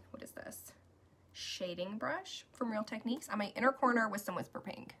my, what is this? Shading brush from Real Techniques on my inner corner with some Whisper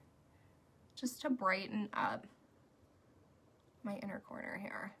Pink. Just to brighten up my inner corner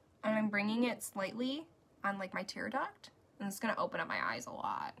here. And I'm bringing it slightly on like my tear duct. And it's going to open up my eyes a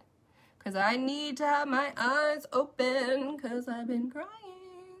lot. Because I need to have my eyes open because I've been crying.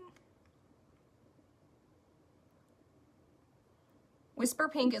 Whisper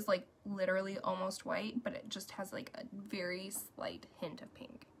Pink is like literally almost white, but it just has like a very slight hint of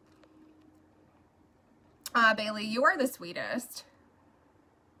pink. Bailey, you are the sweetest.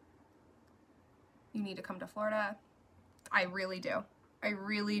 You need to come to Florida. I really do. I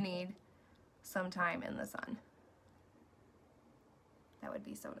really need some time in the sun. That would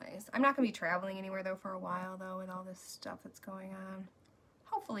be so nice. I'm not going to be traveling anywhere, though, for a while, though, with all this stuff that's going on.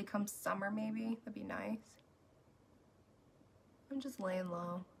 Hopefully come summer, maybe. That'd be nice. I'm just laying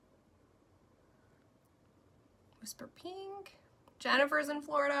low. Whisper Pink. Jennifer's in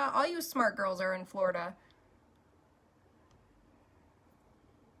Florida. All you smart girls are in Florida.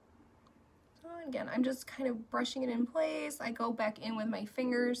 So, again, I'm just kind of brushing it in place. I go back in with my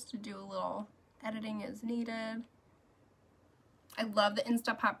fingers to do a little editing as needed. I love the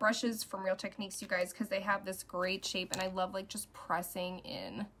Instapot brushes from Real Techniques, you guys, because they have this great shape, and I love like just pressing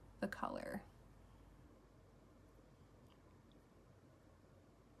in the color.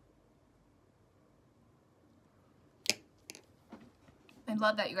 I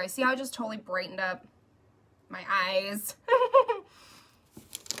love that, you guys. See how I just totally brightened up my eyes?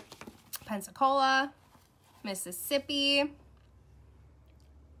 Pensacola, Mississippi,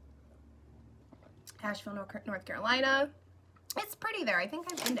 Asheville, North Carolina. It's pretty there. I think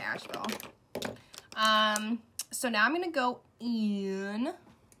I've been to Asheville. So now I'm going to go in,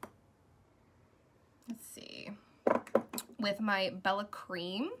 let's see, with my Bella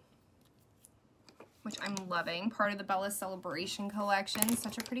Cream, which I'm loving. Part of the Bella Celebration collection.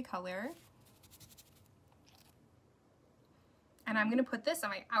 Such a pretty color. And I'm going to put this on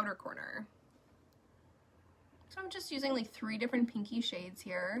my outer corner. So I'm just using like 3 different pinky shades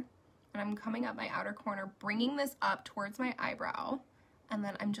here. And I'm coming up my outer corner, bringing this up towards my eyebrow, and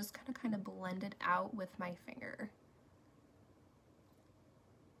then I'm just gonna kind of blend it out with my finger.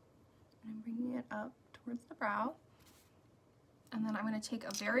 And I'm bringing it up towards the brow, and then I'm gonna take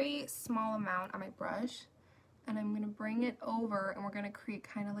a very small amount on my brush, and I'm gonna bring it over, and we're gonna create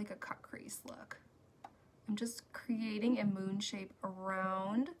kind of like a cut crease look. I'm just creating a moon shape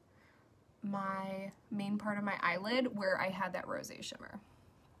around my main part of my eyelid where I had that rosé shimmer.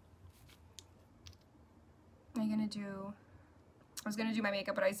 I was gonna do my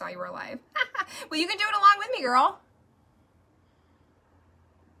makeup, but I saw you were alive. Well, you can do it along with me, girl.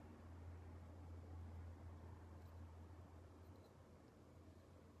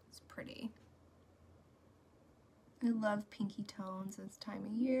 It's pretty. I love pinky tones this time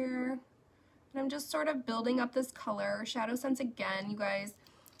of year. And I'm just sort of building up this color. ShadowSense, again, you guys,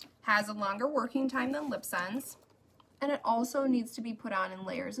 has a longer working time than LipSense. And it also needs to be put on in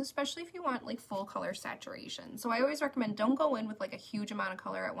layers, especially if you want like full color saturation. So I always recommend don't go in with like a huge amount of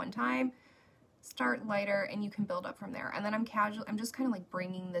color at one time. Start lighter and you can build up from there. And then I'm just kind of like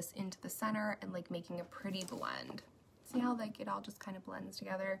bringing this into the center and like making a pretty blend. See how like it all just kind of blends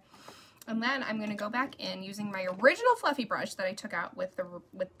together? And then I'm going to go back in using my original fluffy brush that I took out with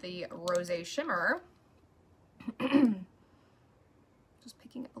the Rosé Shimmer. Just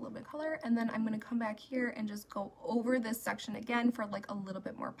picking up a little bit of color, and then I'm going to come back here and just go over this section again for like a little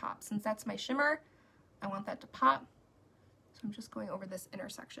bit more pop. Since that's my shimmer, I want that to pop. So I'm just going over this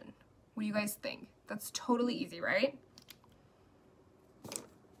intersection. What do you guys think? That's totally easy, right?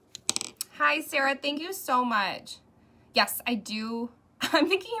 Hi, Sarah. Thank you so much. Yes, I do. I'm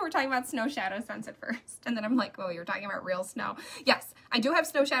thinking you were talking about snow shadow sense at first, and then I'm like, oh, you're talking about real snow. Yes, I do have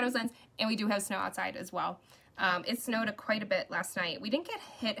snow shadow sense, and we do have snow outside as well. It snowed quite a bit last night. We didn't get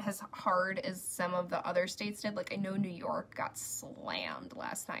hit as hard as some of the other states did. Like I know New York got slammed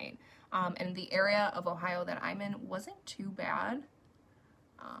last night, and the area of Ohio that I'm in wasn't too bad,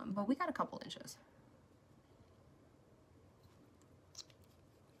 but we got a couple inches.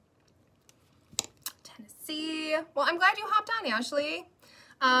 Tennessee. Well, I'm glad you hopped on, Ashley.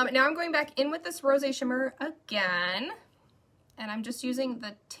 Now I'm going back in with this Rosé Shimmer again, and I'm just using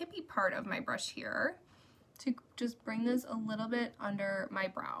the tippy part of my brush here to just bring this a little bit under my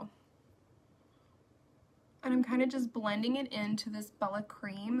brow. And I'm kind of just blending it into this Bella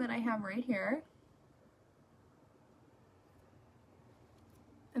cream that I have right here.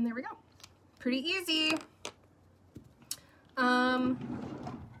 And there we go. Pretty easy.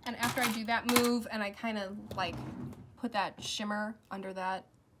 And after I do that move and I kind of like put that shimmer under that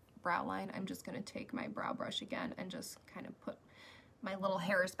brow line, I'm just going to take my brow brush again and just kind of put my little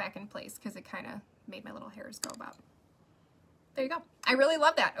hairs back in place because it kind of made my little hairs go up. There you go. I really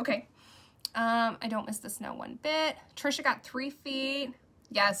love that. Okay. I don't miss the snow one bit. Trisha got 3 feet.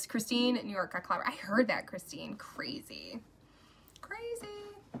 Yes, Christine in New York got clobbered. I heard that, Christine. Crazy. Crazy.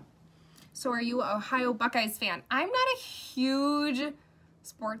 So are you an Ohio Buckeyes fan? I'm not a huge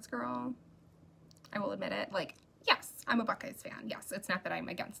sports girl. I will admit it. Like, yes, I'm a Buckeyes fan. Yes, it's not that I'm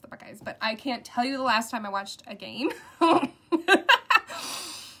against the Buckeyes, but I can't tell you the last time I watched a game.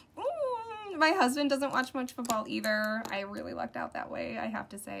 My husband doesn't watch much football either. I really lucked out that way, I have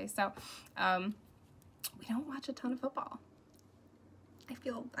to say. So, we don't watch a ton of football. I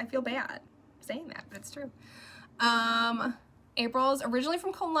feel bad saying that, but it's true. April's originally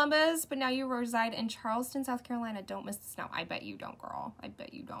from Columbus, but now you reside in Charleston, South Carolina. Don't miss the snow. I bet you don't, girl. I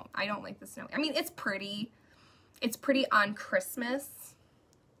bet you don't. I don't like the snow. I mean, it's pretty. It's pretty on Christmas.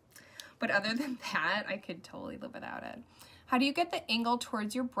 But other than that, I could totally live without it. How do you get the angle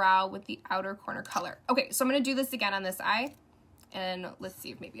towards your brow with the outer corner color? Okay, so I'm going to do this again on this eye. And let's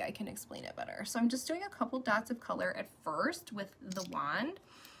see if maybe I can explain it better. So I'm just doing a couple dots of color at first with the wand.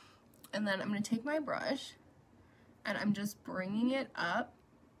 And then I'm going to take my brush. And I'm just bringing it up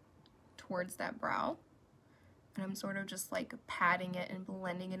towards that brow. And I'm sort of just like patting it and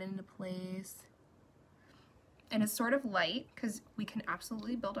blending it into place. And it's sort of light because we can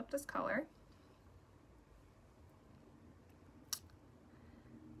absolutely build up this color.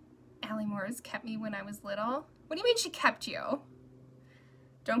 Allie Moore's kept me when I was little. What do you mean she kept you?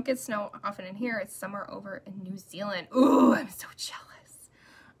 Don't get snow often in here. It's summer over in New Zealand. Ooh, I'm so jealous.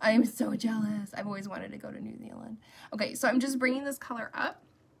 I'm so jealous. I've always wanted to go to New Zealand. Okay, so I'm just bringing this color up.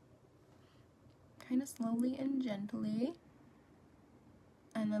 Kind of slowly and gently.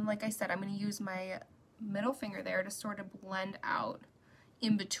 And then, like I said, I'm going to use my middle finger there to sort of blend out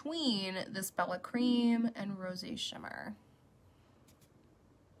in between this Bella Cream and Rosé Shimmer.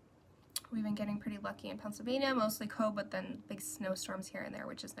 We've been getting pretty lucky in Pennsylvania, mostly cold, but then big snowstorms here and there,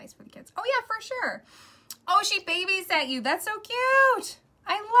 which is nice for the kids. Oh yeah, for sure. Oh, she babysat you. That's so cute.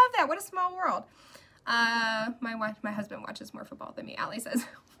 I love that. What a small world. My husband watches more football than me, Allie says.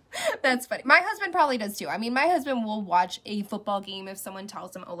 That's funny. My husband probably does too. I mean, my husband will watch a football game if someone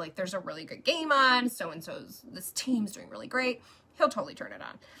tells him, oh, like there's a really good game on, so-and-so's, this team's doing really great. He'll totally turn it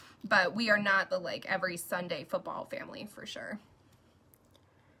on. But we are not the like every Sunday football family for sure.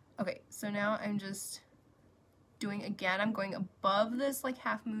 Okay, so now I'm just doing, again, I'm going above this like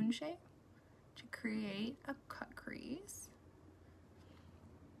half moon shape to create a cut crease.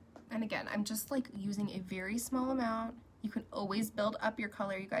 And again, I'm just like using a very small amount. You can always build up your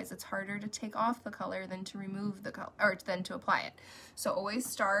color, you guys. It's harder to take off the color than to remove the color, or than to apply it. So always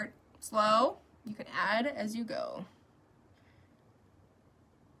start slow. You can add as you go.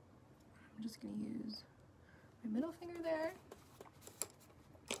 I'm just gonna use my middle finger there.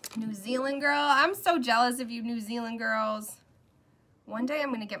 New Zealand girl. I'm so jealous of you New Zealand girls. One day I'm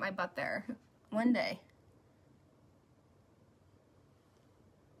going to get my butt there. One day.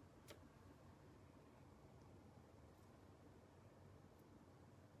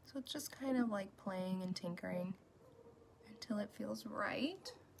 So it's just kind of like playing and tinkering until it feels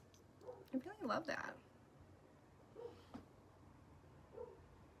right. I really love that.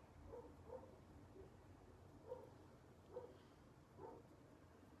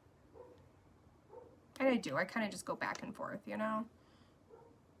 And I do, I kind of just go back and forth, you know?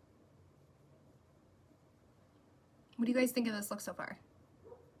 What do you guys think of this look so far?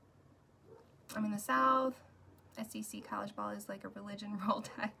 I'm in the South. SEC college ball is like a religion roll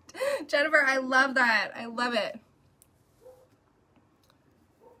tide. Jennifer, I love that. I love it.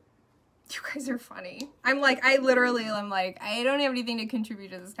 You guys are funny. I'm like, I literally am like, I don't have anything to contribute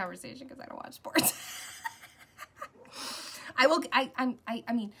to this conversation because I don't watch sports.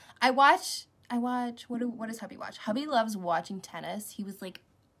 I mean, I watch, what does hubby watch? Hubby loves watching tennis. He was like,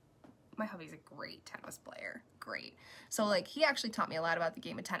 my hubby's a great tennis player. Great. So like, he actually taught me a lot about the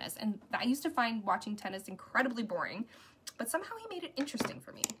game of tennis. And I used to find watching tennis incredibly boring, but somehow he made it interesting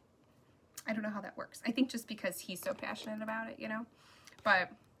for me. I don't know how that works. I think just because he's so passionate about it, you know?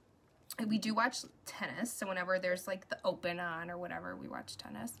 But we do watch tennis. So whenever there's like the Open on or whatever, we watch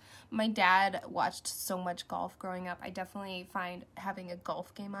tennis. My dad watched so much golf growing up. I definitely find having a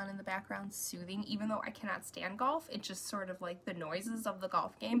golf game on in the background soothing. Even though I cannot stand golf, it just sort of like the noises of the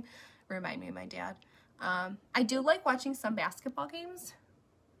golf game remind me of my dad. I do like watching some basketball games.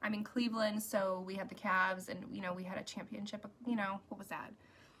 I'm in Cleveland, so we had the Cavs, and, you know, we had a championship, you know, what was that?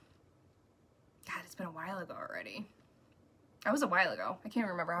 God, it's been a while ago already. That was a while ago. I can't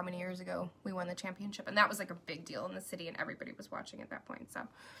remember how many years ago we won the championship, and that was like a big deal in the city, and everybody was watching at that point, so.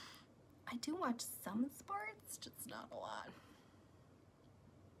 I do watch some sports, just not a lot.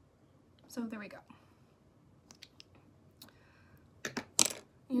 So there we go.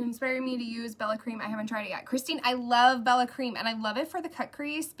 You inspire me to use Bella Cream. I haven't tried it yet. Christine, I love Bella Cream, and I love it for the cut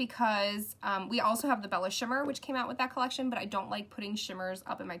crease because we also have the Bella Shimmer, which came out with that collection, but I don't like putting shimmers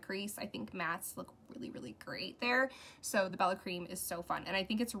up in my crease. I think mattes look really, really great there. So the Bella Cream is so fun, and I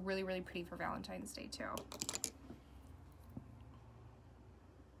think it's really, really pretty for Valentine's Day too.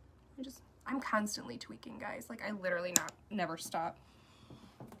 I'm constantly tweaking, guys. Like, I literally never stop.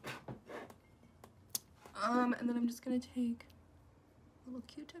 And then I'm just gonna take little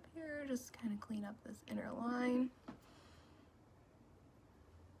Q-tip here, just kind of clean up this inner line.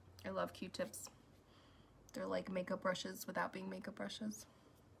 I love Q-tips. They're like makeup brushes without being makeup brushes.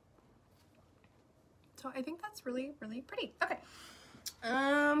 So I think that's really, really pretty. Okay.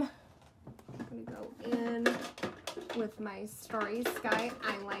 I'm gonna go in with my Starry Sky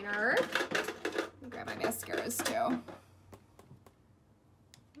eyeliner. Grab my mascaras too.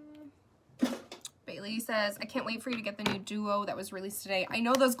 Bailey says, I can't wait for you to get the new duo that was released today. I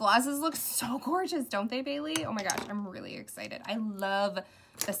know those glosses look so gorgeous, don't they, Bailey? Oh my gosh, I'm really excited. I love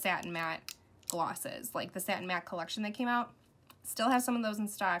the satin matte glosses, like the satin matte collection that came out. Still have some of those in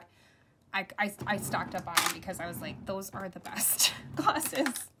stock. I stocked up on them because I was like, those are the best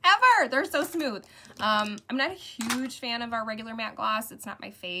glosses ever. They're so smooth. I'm not a huge fan of our regular matte gloss. It's not my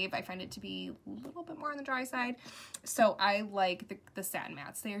fave. I find it to be a little bit more on the dry side. So I like the satin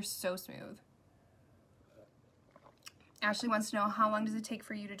mattes. They are so smooth. Ashley wants to know, how long does it take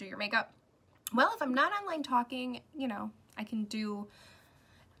for you to do your makeup? Well, if I'm not online talking, you know, I can do,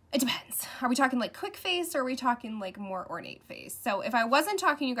 it depends. Are we talking like quick face, or are we talking like more ornate face? So if I wasn't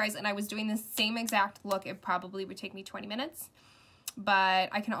talking to you guys and I was doing the same exact look, it probably would take me 20 minutes. But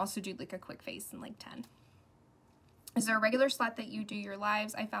I can also do like a quick face in like 10. Is there a regular slot that you do your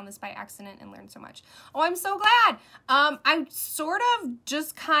lives? I found this by accident and learned so much. Oh, I'm so glad. I sort of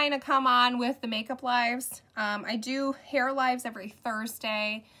just kind of come on with the makeup lives. I do hair lives every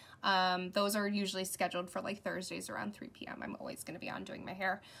Thursday. Those are usually scheduled for like Thursdays around 3 p.m. I'm always going to be on doing my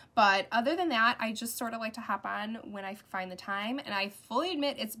hair. But other than that, I just sort of like to hop on when I find the time. And I fully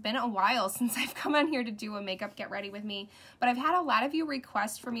admit it's been a while since I've come on here to do a makeup get ready with me. But I've had a lot of you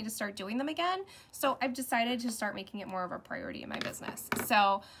request for me to start doing them again. So I've decided to start making it more of a priority in my business.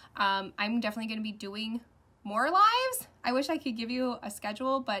 So I'm definitely going to be doing more lives. I wish I could give you a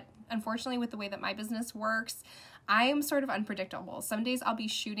schedule, but unfortunately with the way that my business works, I am sort of unpredictable. Some days I'll be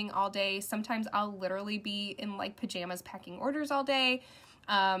shooting all day. Sometimes I'll literally be in like pajamas packing orders all day.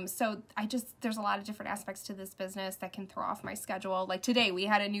 So there's a lot of different aspects to this business that can throw off my schedule. Like today we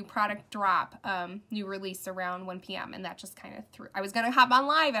had a new product drop, new release around 1 p.m. and that just kind of I was going to hop on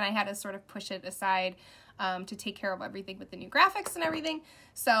live and I had to sort of push it aside to take care of everything with the new graphics and everything.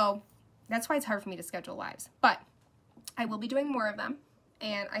 So that's why it's hard for me to schedule lives. But I will be doing more of them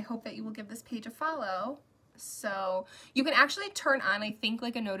and I hope that you will give this page a follow. So you can actually turn on, I think,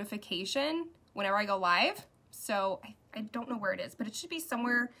 like a notification whenever I go live. So I don't know where it is, but it should be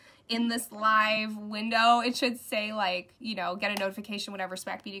somewhere in this live window. It should say like, you know, get a notification whenever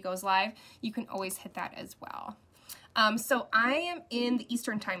Smack Beauty goes live. You can always hit that as well. So I am in the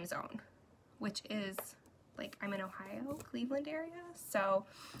Eastern time zone, which is like, I'm in Ohio, Cleveland area. So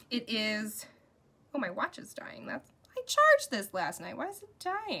it is, oh, my watch is dying. I charged this last night. Why is it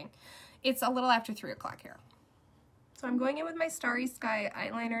dying? It's a little after 3 o'clock here. So I'm going in with my Starry Sky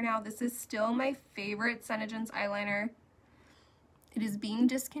eyeliner now. This is still my favorite SeneGence eyeliner. It is being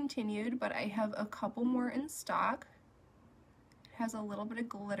discontinued, but I have a couple more in stock. It has a little bit of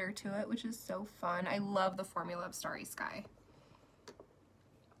glitter to it, which is so fun. I love the formula of Starry Sky.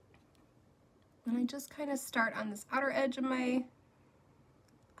 And I just kind of start on this outer edge of my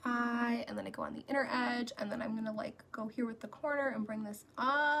eye, and then I go on the inner edge, and then I'm gonna like go here with the corner and bring this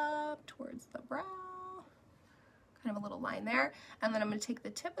up towards the brow. Kind of a little line there. And then I'm gonna take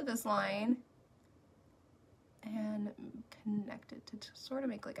the tip of this line and connect it to sort of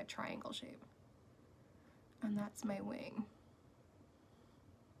make like a triangle shape. And that's my wing.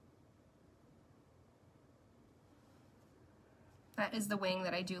 That is the wing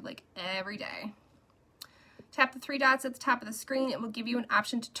that I do like every day. Tap the 3 dots at the top of the screen. It will give you an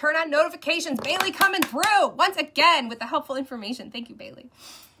option to turn on notifications. Bailey coming through once again with the helpful information. Thank you, Bailey.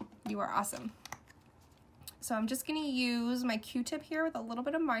 You are awesome. So I'm just going to use my Q-tip here with a little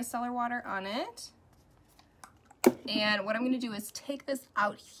bit of micellar water on it. And what I'm going to do is take this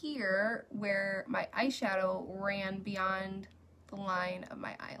out here where my eyeshadow ran beyond the line of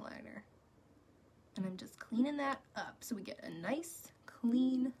my eyeliner. And I'm just cleaning that up so we get a nice,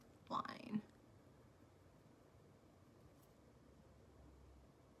 clean line.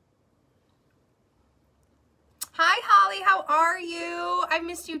 Hi, Holly. How are you? I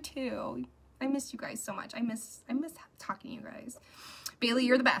missed you too. I missed you guys so much. I miss talking to you guys. Bailey,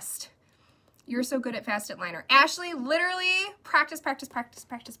 you're the best. You're so good at fast liner. Ashley, literally practice, practice, practice,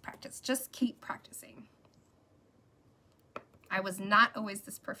 practice, practice. Just keep practicing. I was not always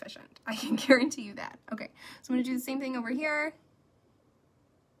this proficient. I can guarantee you that. Okay, so I'm gonna do the same thing over here.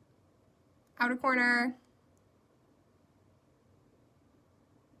 Outer corner.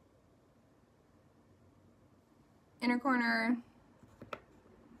 Inner corner.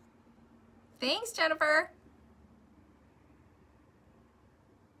 Thanks, Jennifer.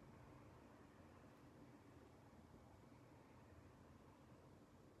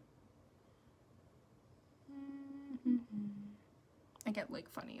 I get like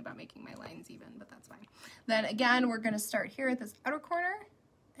funny about making my lines even, but that's fine. Then again, we're gonna start here at this outer corner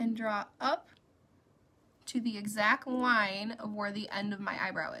and draw up to the exact line of where the end of my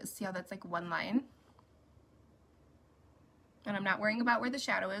eyebrow is. See how that's like one line? And I'm not worrying about where the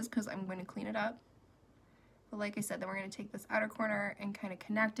shadow is because I'm going to clean it up. But like I said, then we're going to take this outer corner and kind of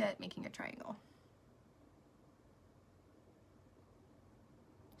connect it, making a triangle.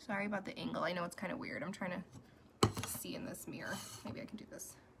 Sorry about the angle. I know it's kind of weird. I'm trying to see in this mirror. Maybe I can do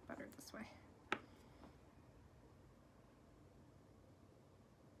this better this way.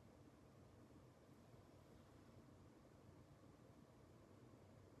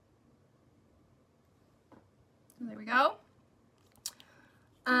 There we go.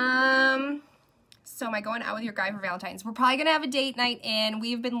 So am I going out with your guy for Valentine's? We're probably gonna have a date night in.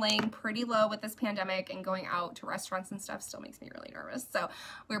 We've been laying pretty low with this pandemic, and going out to restaurants and stuff still makes me really nervous. So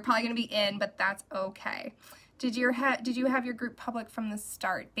we're probably gonna be in, but that's okay. Did you have your group public from the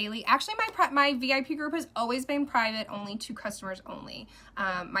start, Bailey? Actually, my VIP group has always been private, only to customers only.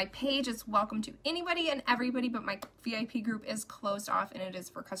 My page is welcome to anybody and everybody, but my VIP group is closed off and it is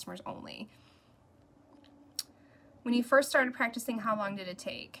for customers only. When you first started practicing, how long did it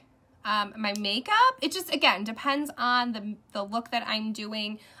take? My makeup, it just, again, depends on the look that I'm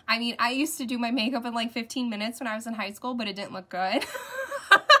doing. I mean, I used to do my makeup in like 15 minutes when I was in high school, but it didn't look good.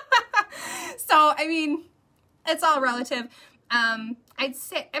 So, I mean, it's all relative. I'd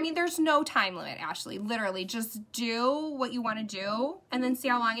say, I mean, there's no time limit, Ashley. Literally, just do what you want to do and then see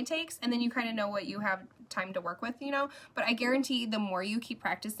how long it takes, and then you kind of know what you have time to work with, you know? But I guarantee the more you keep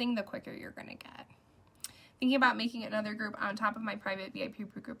practicing, the quicker you're going to get. Thinking about making another group on top of my private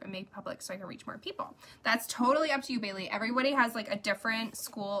VIP group and make public so I can reach more people. That's totally up to you, Bailey. Everybody has like a different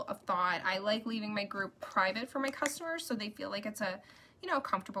school of thought. I like leaving my group private for my customers so they feel like it's a, you know, a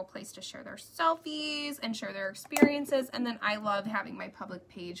comfortable place to share their selfies and share their experiences. And then I love having my public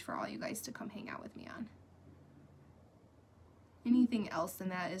page for all you guys to come hang out with me on. Anything else than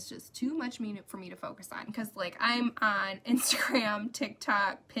that is just too much for me to focus on, because like I'm on Instagram,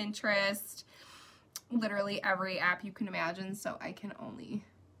 TikTok, Pinterest, literally every app you can imagine, so I can only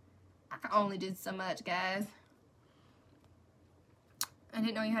do so much, guys. I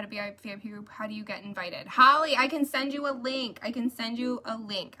didn't know you had a VIP group. How do you get invited? Holly, I can send you a link. I can send you a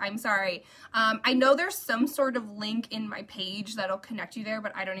link. I'm sorry. I know there's some sort of link in my page that'll connect you there,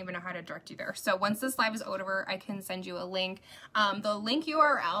 but I don't even know how to direct you there. So once this live is over, I can send you a link. The link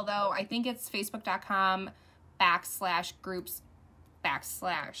URL, though, I think it's facebook.com/groups/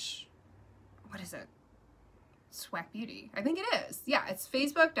 what is it? Swag Beauty. I think it is. Yeah, it's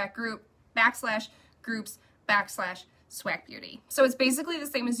facebook.groups/swag beauty. So it's basically the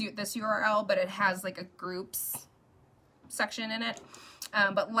same as this URL, but it has like a groups section in it.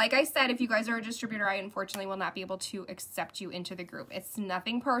 But like I said, if you guys are a distributor, I unfortunately will not be able to accept you into the group. It's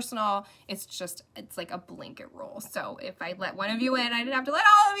nothing personal. It's like a blanket rule. So if I let one of you in, I didn't have to let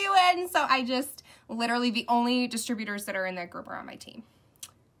all of you in. So I just literally, the only distributors that are in that group are on my team.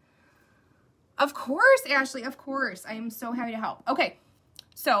 Of course, Ashley, of course. I am so happy to help. Okay,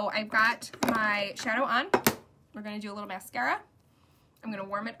 so I've got my shadow on. We're going to do a little mascara. I'm going to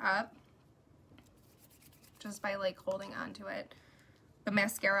warm it up just by like holding on to it. The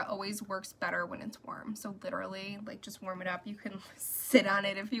mascara always works better when it's warm. So literally, like, just warm it up. You can sit on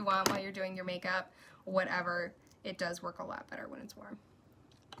it if you want while you're doing your makeup, whatever. It does work a lot better when it's warm.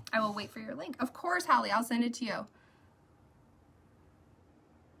 I will wait for your link. Of course, Holly, I'll send it to you.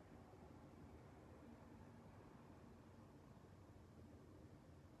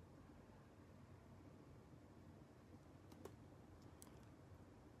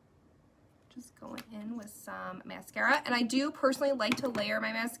 Just going in with some mascara. And I do personally like to layer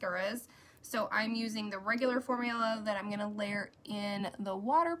my mascaras. So I'm using the regular formula that I'm going to layer in the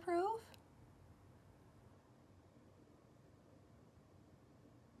waterproof.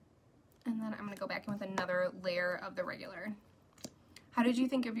 And then I'm going to go back in with another layer of the regular. How did you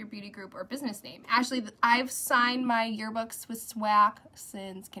think of your beauty group or business name? Ashley, I've signed my yearbooks with SWAC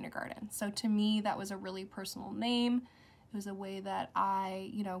since kindergarten. So to me, that was a really personal name. It was a way that I,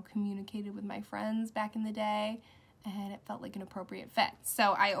 you know, communicated with my friends back in the day, and it felt like an appropriate fit.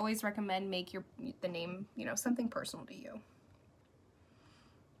 So I always recommend make the name, you know, something personal to you.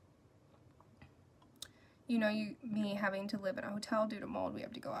 You know, me having to live in a hotel due to mold, we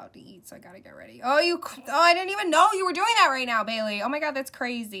have to go out to eat, so I gotta get ready. Oh, I didn't even know you were doing that right now, Bailey. Oh my God, that's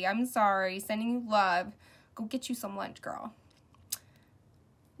crazy. I'm sorry. Sending you love. Go get you some lunch, girl.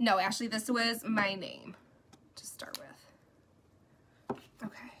 No, Ashley, this was my name to start with.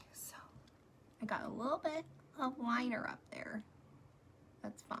 Okay, so I got a little bit of liner up there.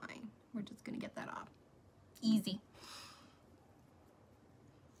 That's fine. We're just gonna get that off. Easy.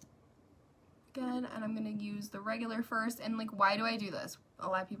 Good, and I'm gonna use the regular first. And like, why do I do this? A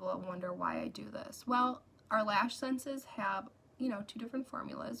lot of people wonder why I do this. Well, our LashSenses have, you know, two different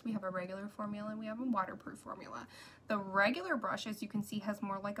formulas. We have a regular formula and we have a waterproof formula. The regular brush, as you can see, has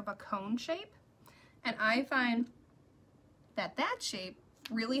more like of a cone shape. And I find that shape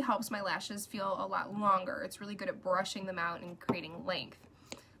really helps my lashes feel a lot longer. It's really good at brushing them out and creating length.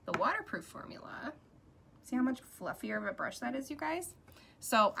 The waterproof formula, see how much fluffier of a brush that is, you guys?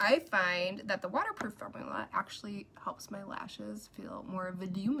 So I find that the waterproof formula actually helps my lashes feel more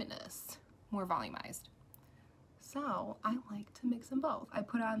voluminous, more volumized. So I like to mix them both. I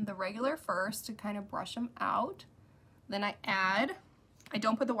put on the regular first to kind of brush them out. Then I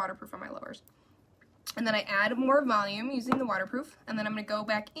don't put the waterproof on my lowers. And then I add more volume using the waterproof, and then I'm going to go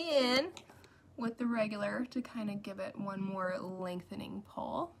back in with the regular to kind of give it one more lengthening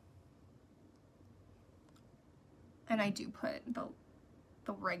pull. And I do put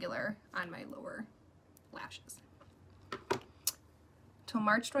the regular on my lower lashes. Till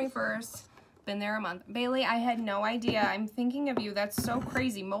March 21st, been there a month. Bailey, I had no idea. I'm thinking of you. That's so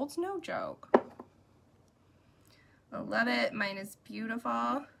crazy. Mold's no joke. I love it. Mine is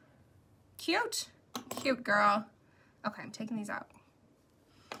beautiful. Cute. Cute, girl. Okay, I'm taking these out.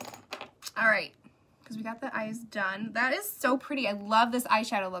 All right, because we got the eyes done. That is so pretty. I love this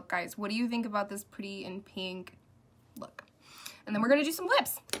eyeshadow look, guys. What do you think about this pretty and pink look? And then we're going to do some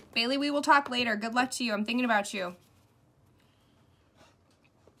lips. Bailey, we will talk later. Good luck to you. I'm thinking about you.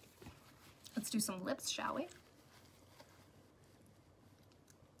 Let's do some lips, shall we?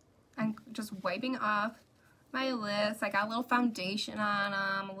 I'm just wiping off my lips. I got a little foundation on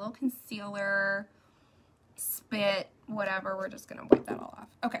them, a little concealer, spit, whatever. We're just gonna wipe that all off.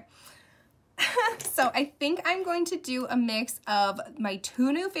 Okay. So I think I'm going to do a mix of my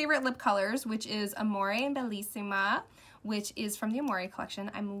two new favorite lip colors, which is Amore Bellissima, which is from the Amore collection.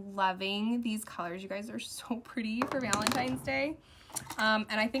 I'm loving these colors. You guys are so pretty for Valentine's Day. And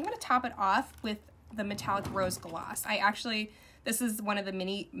I think I'm gonna top it off with the metallic rose gloss. I actually This is one of the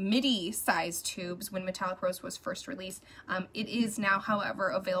midi size tubes when Metallic Rose was first released. It is now, however,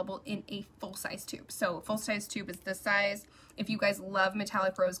 available in a full-size tube. So full-size tube is this size. If you guys love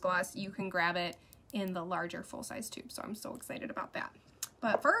Metallic Rose Gloss, you can grab it in the larger full-size tube. So I'm so excited about that.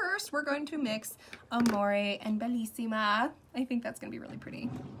 But first, we're going to mix Amore and Bellissima. I think that's going to be really pretty.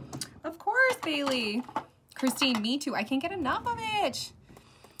 Of course, Bailey. Christine, me too. I can't get enough of it.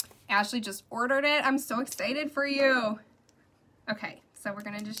 Ashley just ordered it. I'm so excited for you. Okay, so we're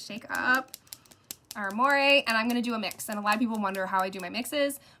going to just shake up our Amore, and I'm going to do a mix. And a lot of people wonder how I do my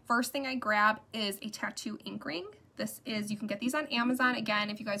mixes. First thing I grab is a tattoo ink ring. This is, you can get these on Amazon.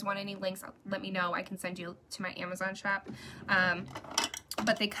 Again, if you guys want any links, let me know. I can send you to my Amazon shop.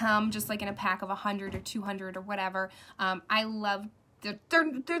 But they come just like in a pack of 100 or 200 or whatever. I love,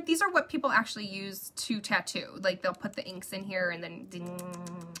 these are what people actually use to tattoo. Like they'll put the inks in here and then ding.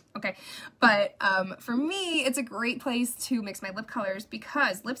 Okay, but for me, it's a great place to mix my lip colors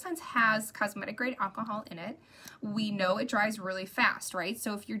because LipSense has cosmetic grade alcohol in it. We know it dries really fast, right?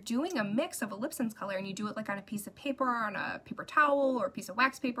 So if you're doing a mix of a LipSense color and you do it like on a piece of paper, on a paper towel, or a piece of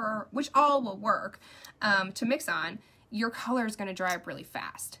wax paper, which all will work to mix on, your color is going to dry up really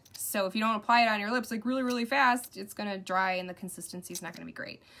fast. So if you don't apply it on your lips like really, really fast, it's going to dry and the consistency is not going to be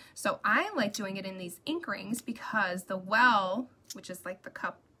great. So I like doing it in these ink rings because the well, which is like the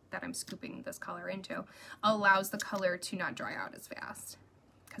cup that I'm scooping this color into, allows the color to not dry out as fast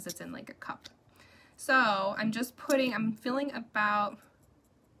because it's in like a cup. So I'm just putting, I'm filling about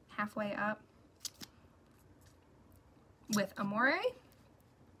halfway up with Amore.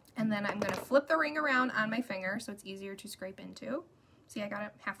 And then I'm going to flip the ring around on my finger so it's easier to scrape into. See, I got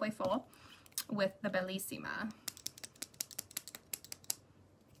it halfway full with the Bellissima.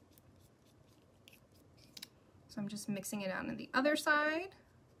 So I'm just mixing it on the other side,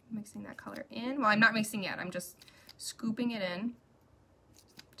 mixing that color in. Well, I'm not mixing yet. I'm just scooping it in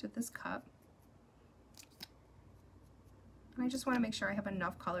to this cup. And I just want to make sure I have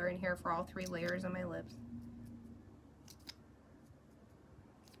enough color in here for all 3 layers on my lips.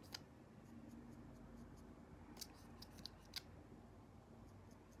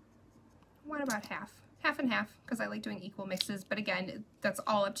 What about half? Half and half, because I like doing equal mixes, but again, that's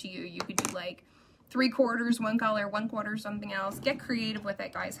all up to you. You could do like 3/4 one color, 1/4 something else. Get creative with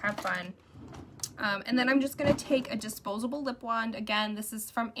it, guys. Have fun. And then I'm just going to take a disposable lip wand. Again, this is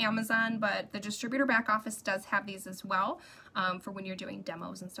from Amazon, but the distributor back office does have these as well for when you're doing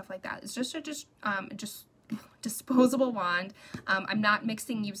demos and stuff like that. It's just a disposable wand. I'm not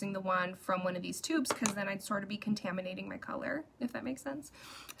mixing using the wand from one of these tubes because then I'd sort of be contaminating my color, if that makes sense.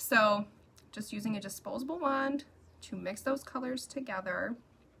 So just using a disposable wand to mix those colors together.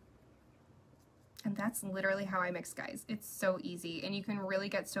 And that's literally how I mix, guys. It's so easy, and you can really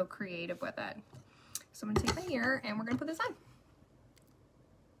get so creative with it. So I'm gonna take my mirror and we're gonna put this on.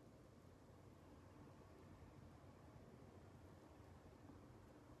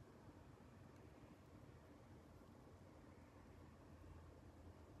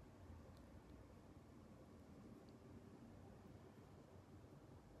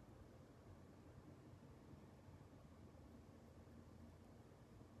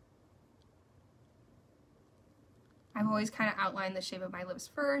 I've always kind of outlined the shape of my lips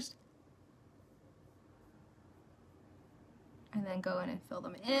first and then go in and fill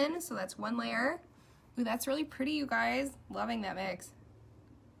them in. So that's one layer. Ooh, that's really pretty, you guys. Loving that mix.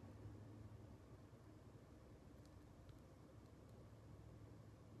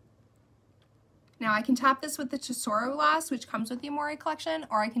 Now I can top this with the Tesoro gloss, which comes with the Amore collection,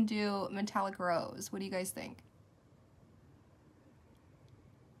 or I can do Metallic Rose. What do you guys think?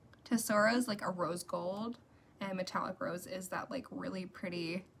 Tesoro is like a rose gold, and Metallic Rose is that like really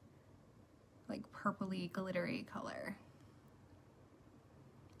pretty, like purpley, glittery color.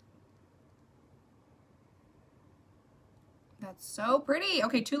 That's so pretty.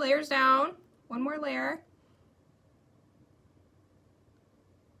 Okay, 2 layers down, 1 more layer.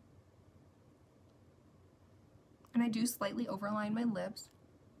 And I do slightly overline my lips,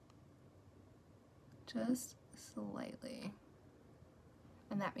 just slightly.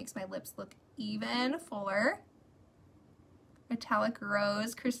 And that makes my lips look even fuller. Metallic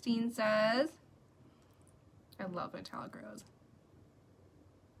Rose, Christine says. I love Metallic Rose.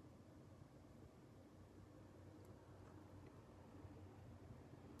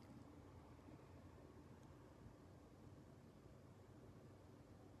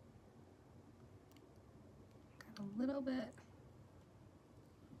 Got a little bit.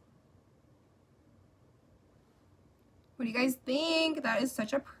 What do you guys think? That is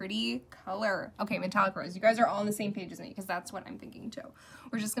such a pretty color. Okay, Metallic Rose. You guys are all on the same page as me because that's what I'm thinking too.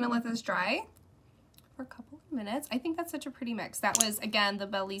 We're just going to let this dry for a couple of minutes. I think that's such a pretty mix. That was, again, the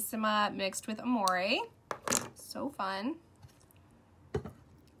Bellissima mixed with Amore. So fun.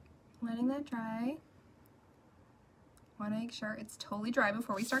 Letting that dry. Want to make sure it's totally dry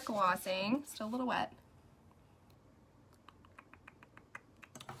before we start glossing. Still a little wet.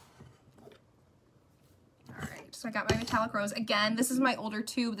 Alright, so I got my metallic rose. Again, this is my older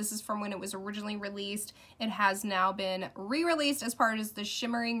tube. This is from when it was originally released. It has now been re-released as part of the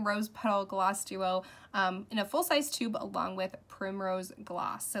Shimmering Rose Petal Gloss Duo in a full-size tube along with Primrose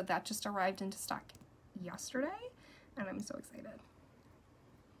Gloss. So that just arrived into stock yesterday, and I'm so excited.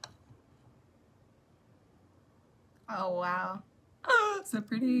 Oh, wow. Oh, so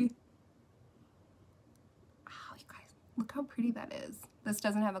pretty. Oh, you guys, look how pretty that is. This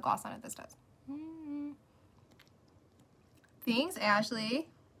doesn't have a gloss on it. This does. Thanks, Ashley.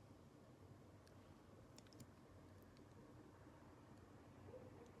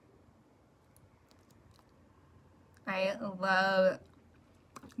 I love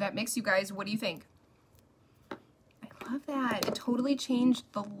that mix, you guys. What do you think? I love that. It totally changed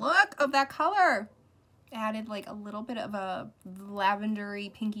the look of that color. Added like a little bit of a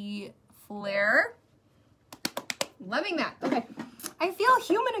lavendery pinky flare. Loving that. Okay, I feel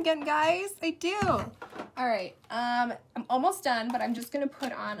human again, guys. I do. All right, I'm almost done, but I'm just gonna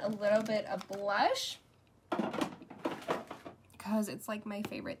put on a little bit of blush because it's like my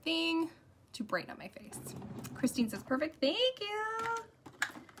favorite thing to brighten up my face. Christine says perfect. Thank you.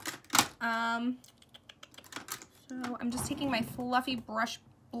 So I'm just taking my fluffy blush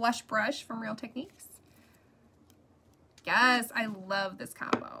brush from Real Techniques. Yes, I love this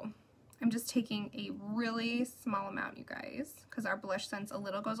combo. I'm just taking a really small amount, you guys, because our BlushSense a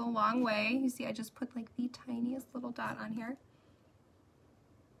little goes a long way. You see, I just put like the tiniest little dot on here.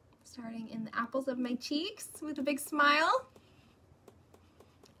 Starting in the apples of my cheeks with a big smile.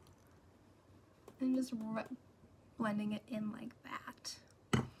 And just blending it in like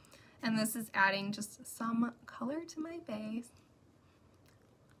that. And this is adding just some color to my face.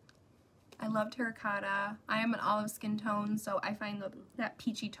 I love terracotta. I am an olive skin tone, so I find that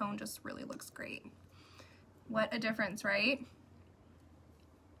peachy tone just really looks great. What a difference, right?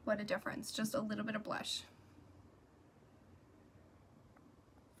 What a difference. Just a little bit of blush.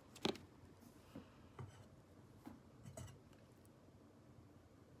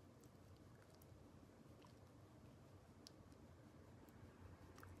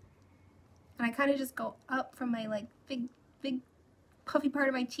 And I kind of just go up from my like big puffy part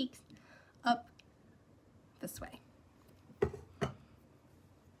of my cheeks up this way.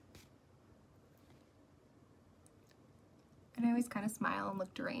 And I always kind of smile and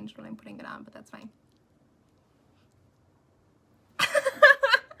look deranged when I'm putting it on, but that's fine.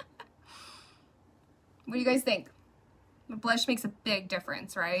 What do you guys think? The blush makes a big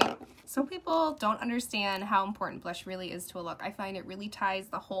difference, right? Some people don't understand how important blush really is to a look. I find it really ties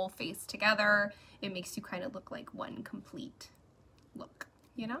the whole face together. It makes you kind of look like one complete look,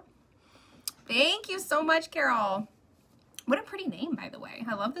 you know? Thank you so much, Carol. What a pretty name, by the way.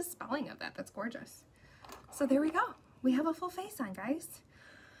 I love the spelling of that. That's gorgeous. So there we go. We have a full face on, guys.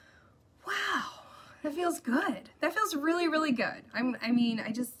 Wow, that feels good. That feels really, really good.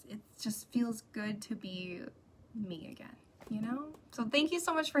 It just feels good to be me again, you know? So thank you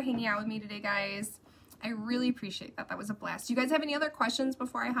so much for hanging out with me today, guys. I really appreciate that. That was a blast. Do you guys have any other questions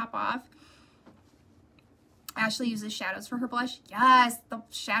before I hop off? Ashley uses shadows for her blush. Yes, the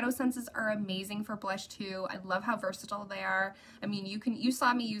shadow senses are amazing for blush too. I love how versatile they are. I mean, you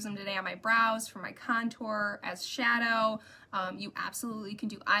saw me use them today on my brows for my contour as shadow. You absolutely can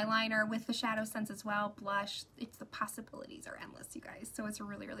do eyeliner with the shadow sense as well. Blush, the possibilities are endless, you guys. So it's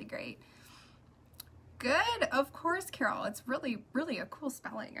really, really great. Good, of course, Carol. It's really, really a cool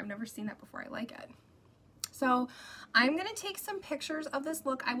spelling. I've never seen that before. I like it. So I'm going to take some pictures of this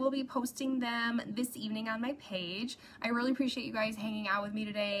look. I will be posting them this evening on my page. I really appreciate you guys hanging out with me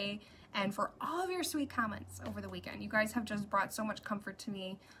today and for all of your sweet comments over the weekend. You guys have just brought so much comfort to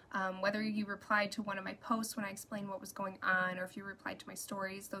me. Whether you replied to one of my posts when I explained what was going on, or if you replied to my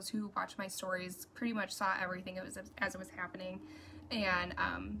stories, those who watch my stories pretty much saw everything as it was happening, and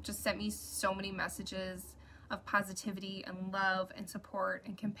just sent me so many messages of positivity and love and support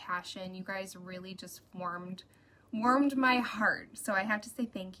and compassion. You guys really just warmed my heart. So I have to say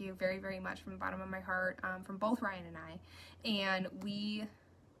thank you very, very much from the bottom of my heart, from both Ryan and I. And we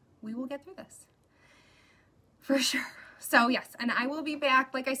will get through this for sure. So yes, and I will be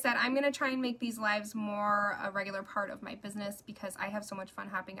back. Like I said, I'm going to try and make these lives more a regular part of my business because I have so much fun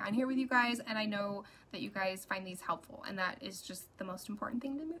hopping on here with you guys, and I know that you guys find these helpful, and that is just the most important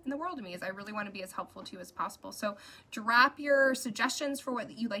thing in the world to me, is I really want to be as helpful to you as possible. So drop your suggestions for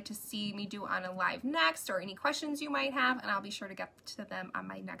what you'd like to see me do on a live next, or any questions you might have, and I'll be sure to get to them on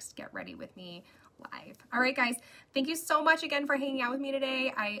my next Get Ready With Me live. All right, guys, thank you so much again for hanging out with me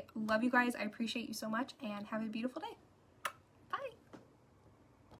today. I love you guys. I appreciate you so much, and have a beautiful day.